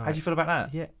 Yeah. How do you feel about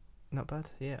that? Yeah. Not bad.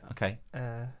 Yeah. Okay.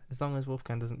 As long as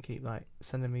Wolfgang doesn't keep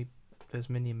sending me those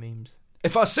Minion memes.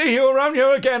 If I see you around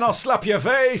here again, I'll slap your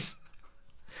face.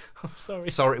 I'm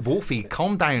sorry. Sorry, Wolfie,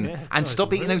 calm down and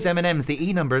stop eating those M&Ms. The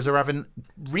E numbers are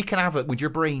wreaking havoc with your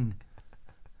brain.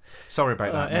 Sorry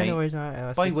about that, mate. Anyways,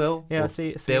 Bye, Will. Yeah, I'll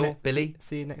see Bill, you Billy.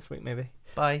 See you next week, maybe.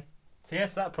 Bye. So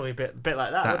yes, that probably a bit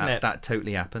like that, wouldn't it? That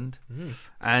totally happened.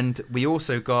 And we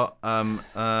also got Oh,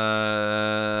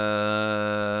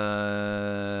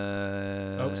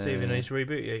 Stephen, I need to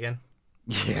reboot you again.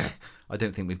 Yeah. I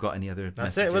don't think we've got any other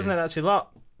That's messages. it, wasn't it? That's your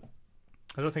lot.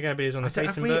 I don't think anybody's on the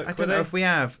Facebook. I don't know if we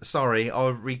have. Sorry,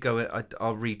 I'll redo it.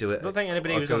 I'll redo it. I don't think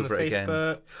anybody was on the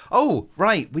Facebook. Oh,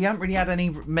 right. We haven't really had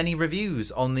many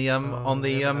reviews on the what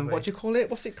do you call it?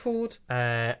 What's it called?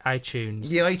 iTunes.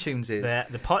 Yeah, iTunes is.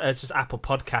 It's just Apple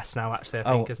Podcasts now, actually,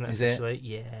 I think, isn't it? Is officially? it?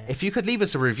 Yeah. If you could leave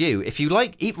us a review, if you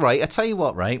like, right? I tell you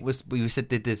what, right? We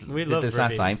did this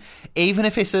last time. Even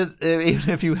if even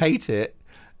if you hate it.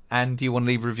 And you want to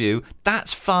leave a review,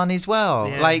 that's fun as well.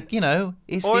 Yeah. Like, you know,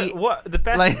 it's the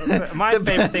best. My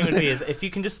favourite thing would be is if you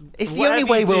can just. It's the only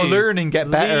way we'll learn and get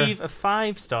better. Leave a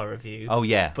 5-star review. Oh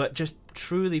yeah. But just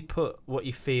truly put what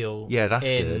you feel. Yeah, that's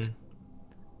good.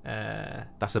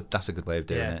 That's a good way of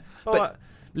doing it. Well, but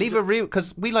leave a review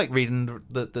because we like reading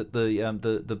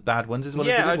the bad ones as well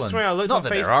as the good ones. I looked Not on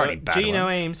that Facebook. there are any bad Gino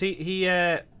ones.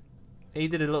 Ames, he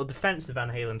did a little defense of Van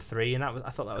Halen 3, and I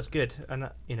thought that was good. And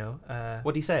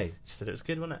What did he say? Just said it was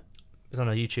good, wasn't it? It was on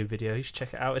a YouTube video. You should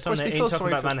check it out. It's on course, there. He's talking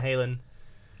about Van Halen.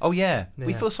 Oh yeah,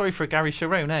 we Yeah. feel sorry for Gary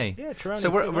Cherone, eh? Yeah, Cherone. So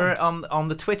we're on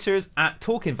the Twitters at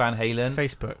Talking Van Halen,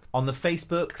 Facebook. on the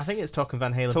Facebooks. I think it's Talking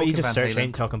Van Halen, but Talking you just Van search Halen.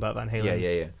 Ain't Talking About Van Halen.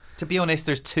 Yeah. To be honest,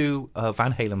 there's 2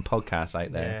 Van Halen podcasts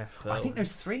out there. Yeah, I think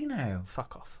there's 3 now.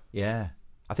 Fuck off. Yeah,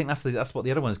 I think that's what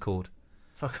the other one's called.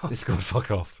 Fuck off. It's called Fuck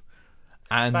Off.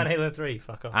 And Van Halen 3,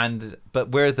 fuck off. But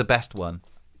we're the best one.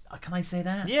 Can I say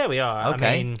that? Yeah, we are.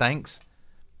 Okay, I mean, thanks.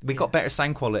 We got better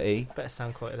sound quality. better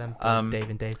sound quality than Dave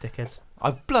and Dave dickheads.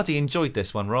 I've bloody enjoyed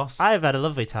this one, Ross. I've had a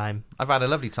lovely time. I've had a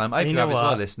lovely time. I hope And you you have know as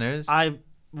well, what? listeners.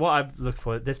 What I've looked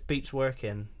for, this beat's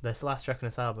working. This last track on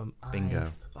this album,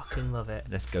 Bingo. I fucking love it.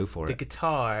 Let's go for The it.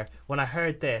 guitar, when I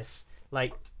heard this,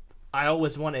 like, I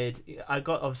always wanted. I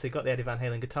obviously got the Eddie Van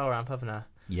Halen guitar amp, haven't I?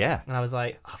 Yeah. And I was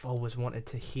like, I've always wanted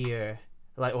to hear.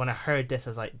 Like, when I heard this, I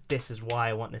was like, this is why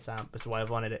I want this amp. This is why I've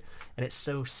wanted it. And it's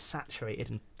so saturated.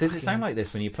 And Does it sound like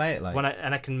this when you play it? Like,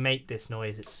 I can make this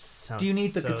noise, it sounds. do you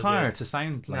need the so guitar good. to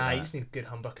sound like Nah, that? you just need good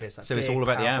humbuckers. Like So it's big, all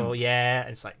about the amp? powerful, yeah,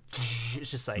 and it's like,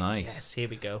 it's just like, Nice. yes, here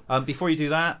we go. Before you do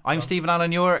that, I'm Stephen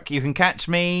Allen York. You can catch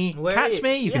me. Where catch are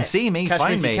me. you? You can Yeah. see me. Catch me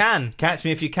find if me. you can. Catch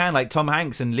me if you can, like Tom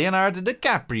Hanks and Leonardo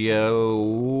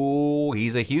DiCaprio.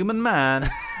 He's a human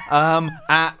man. I'm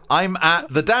at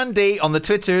the Dandy on the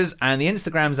Twitters and the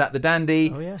Instagrams at the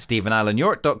Dandy. Oh, yeah.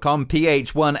 StephenAllenYork.com.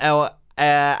 PH1L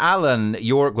Allen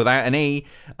York without an E.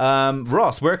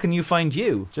 Ross, where can you find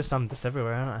you? I'm just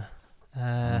everywhere, aren't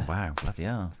I? Wow, bloody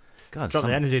hell. God, Drop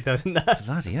the energy though, didn't I?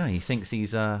 bloody hell, he thinks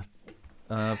he's Where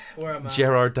am I?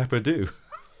 Gerard Depardieu.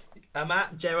 I'm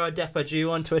at Gerard Depardieu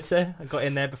on Twitter. I got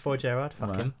in there before Gerard.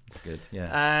 Fuck him. That's good,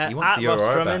 yeah. He wants At the Ross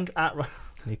URL Drummond. back.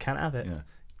 You can't have it. Yeah.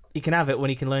 You can have it when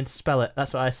you can learn to spell it.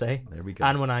 That's what I say. There we go.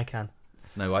 And when I can.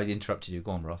 No, I interrupted you.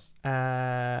 Go on, Ross.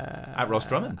 At Ross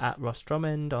Drummond. At Ross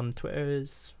Drummond on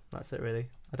Twitters. That's it, really.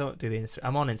 I don't do the Instagram.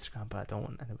 I'm on Instagram, but I don't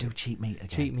want anybody. Do Cheap Meat again.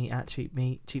 Cheap Meat at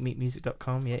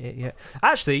cheapmeatmusic.com. Yeah.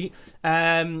 Actually,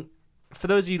 for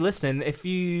those of you listening, if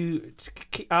you,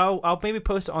 I'll maybe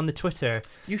post it on the Twitter.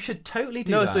 You should totally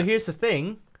do No, that. so here's the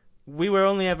thing. We were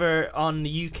only ever on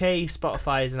the UK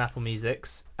Spotify's and Apple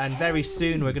Music's, and very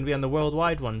soon we're going to be on the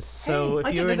worldwide ones. So if I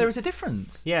you're didn't know in, there was a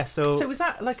difference. yeah, so is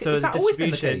that like so is the that always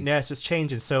been the distribution, case? yeah, so it's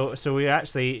changing. So we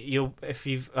actually, if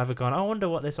you've ever gone, I wonder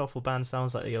what this awful band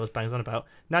sounds like that he always bangs on about.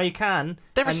 Now you can.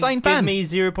 They're a and signed give band. me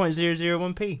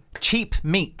 0.001p. Cheap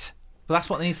Meat. Well, that's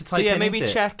what they need to type So yeah, in, maybe isn't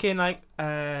it? check in like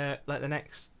the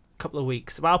next couple of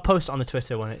weeks. Well, I'll post it on the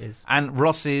Twitter when it is. And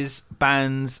Ross's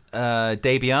band's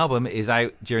debut album is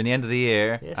out during the end of the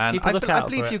year. Yes, and keep a I lookout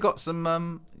believe for you it. got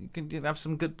some. You can have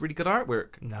some really good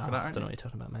artwork. No, for I that, don't know aren't what you? you're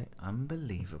talking about, mate.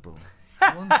 Unbelievable.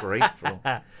 I'm grateful.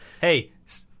 Hey,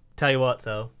 tell you what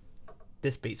though,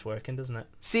 this beat's working, doesn't it?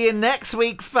 See you next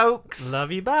week, folks.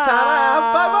 Love you. Bye.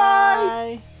 Ta-da,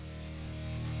 bye-bye.